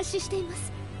攻を開始していま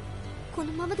す。こ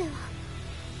のままでは。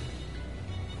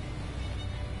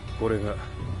これが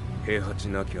平八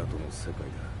なき後の世界だ。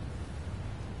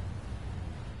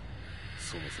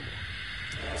そもそも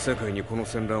世界にこの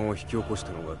戦乱を引き起こし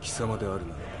たのが貴様である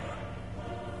ならば、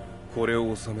これ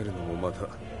を収めるのもまた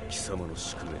貴様の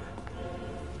宿命。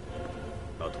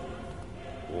あとは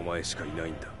お前しかいな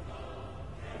いんだ。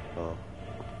あ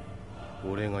あ、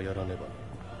俺がやらねば。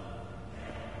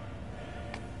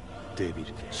デビ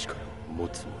ルの力を持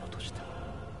つ者として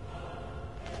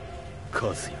和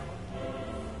也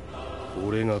は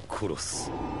俺が殺す。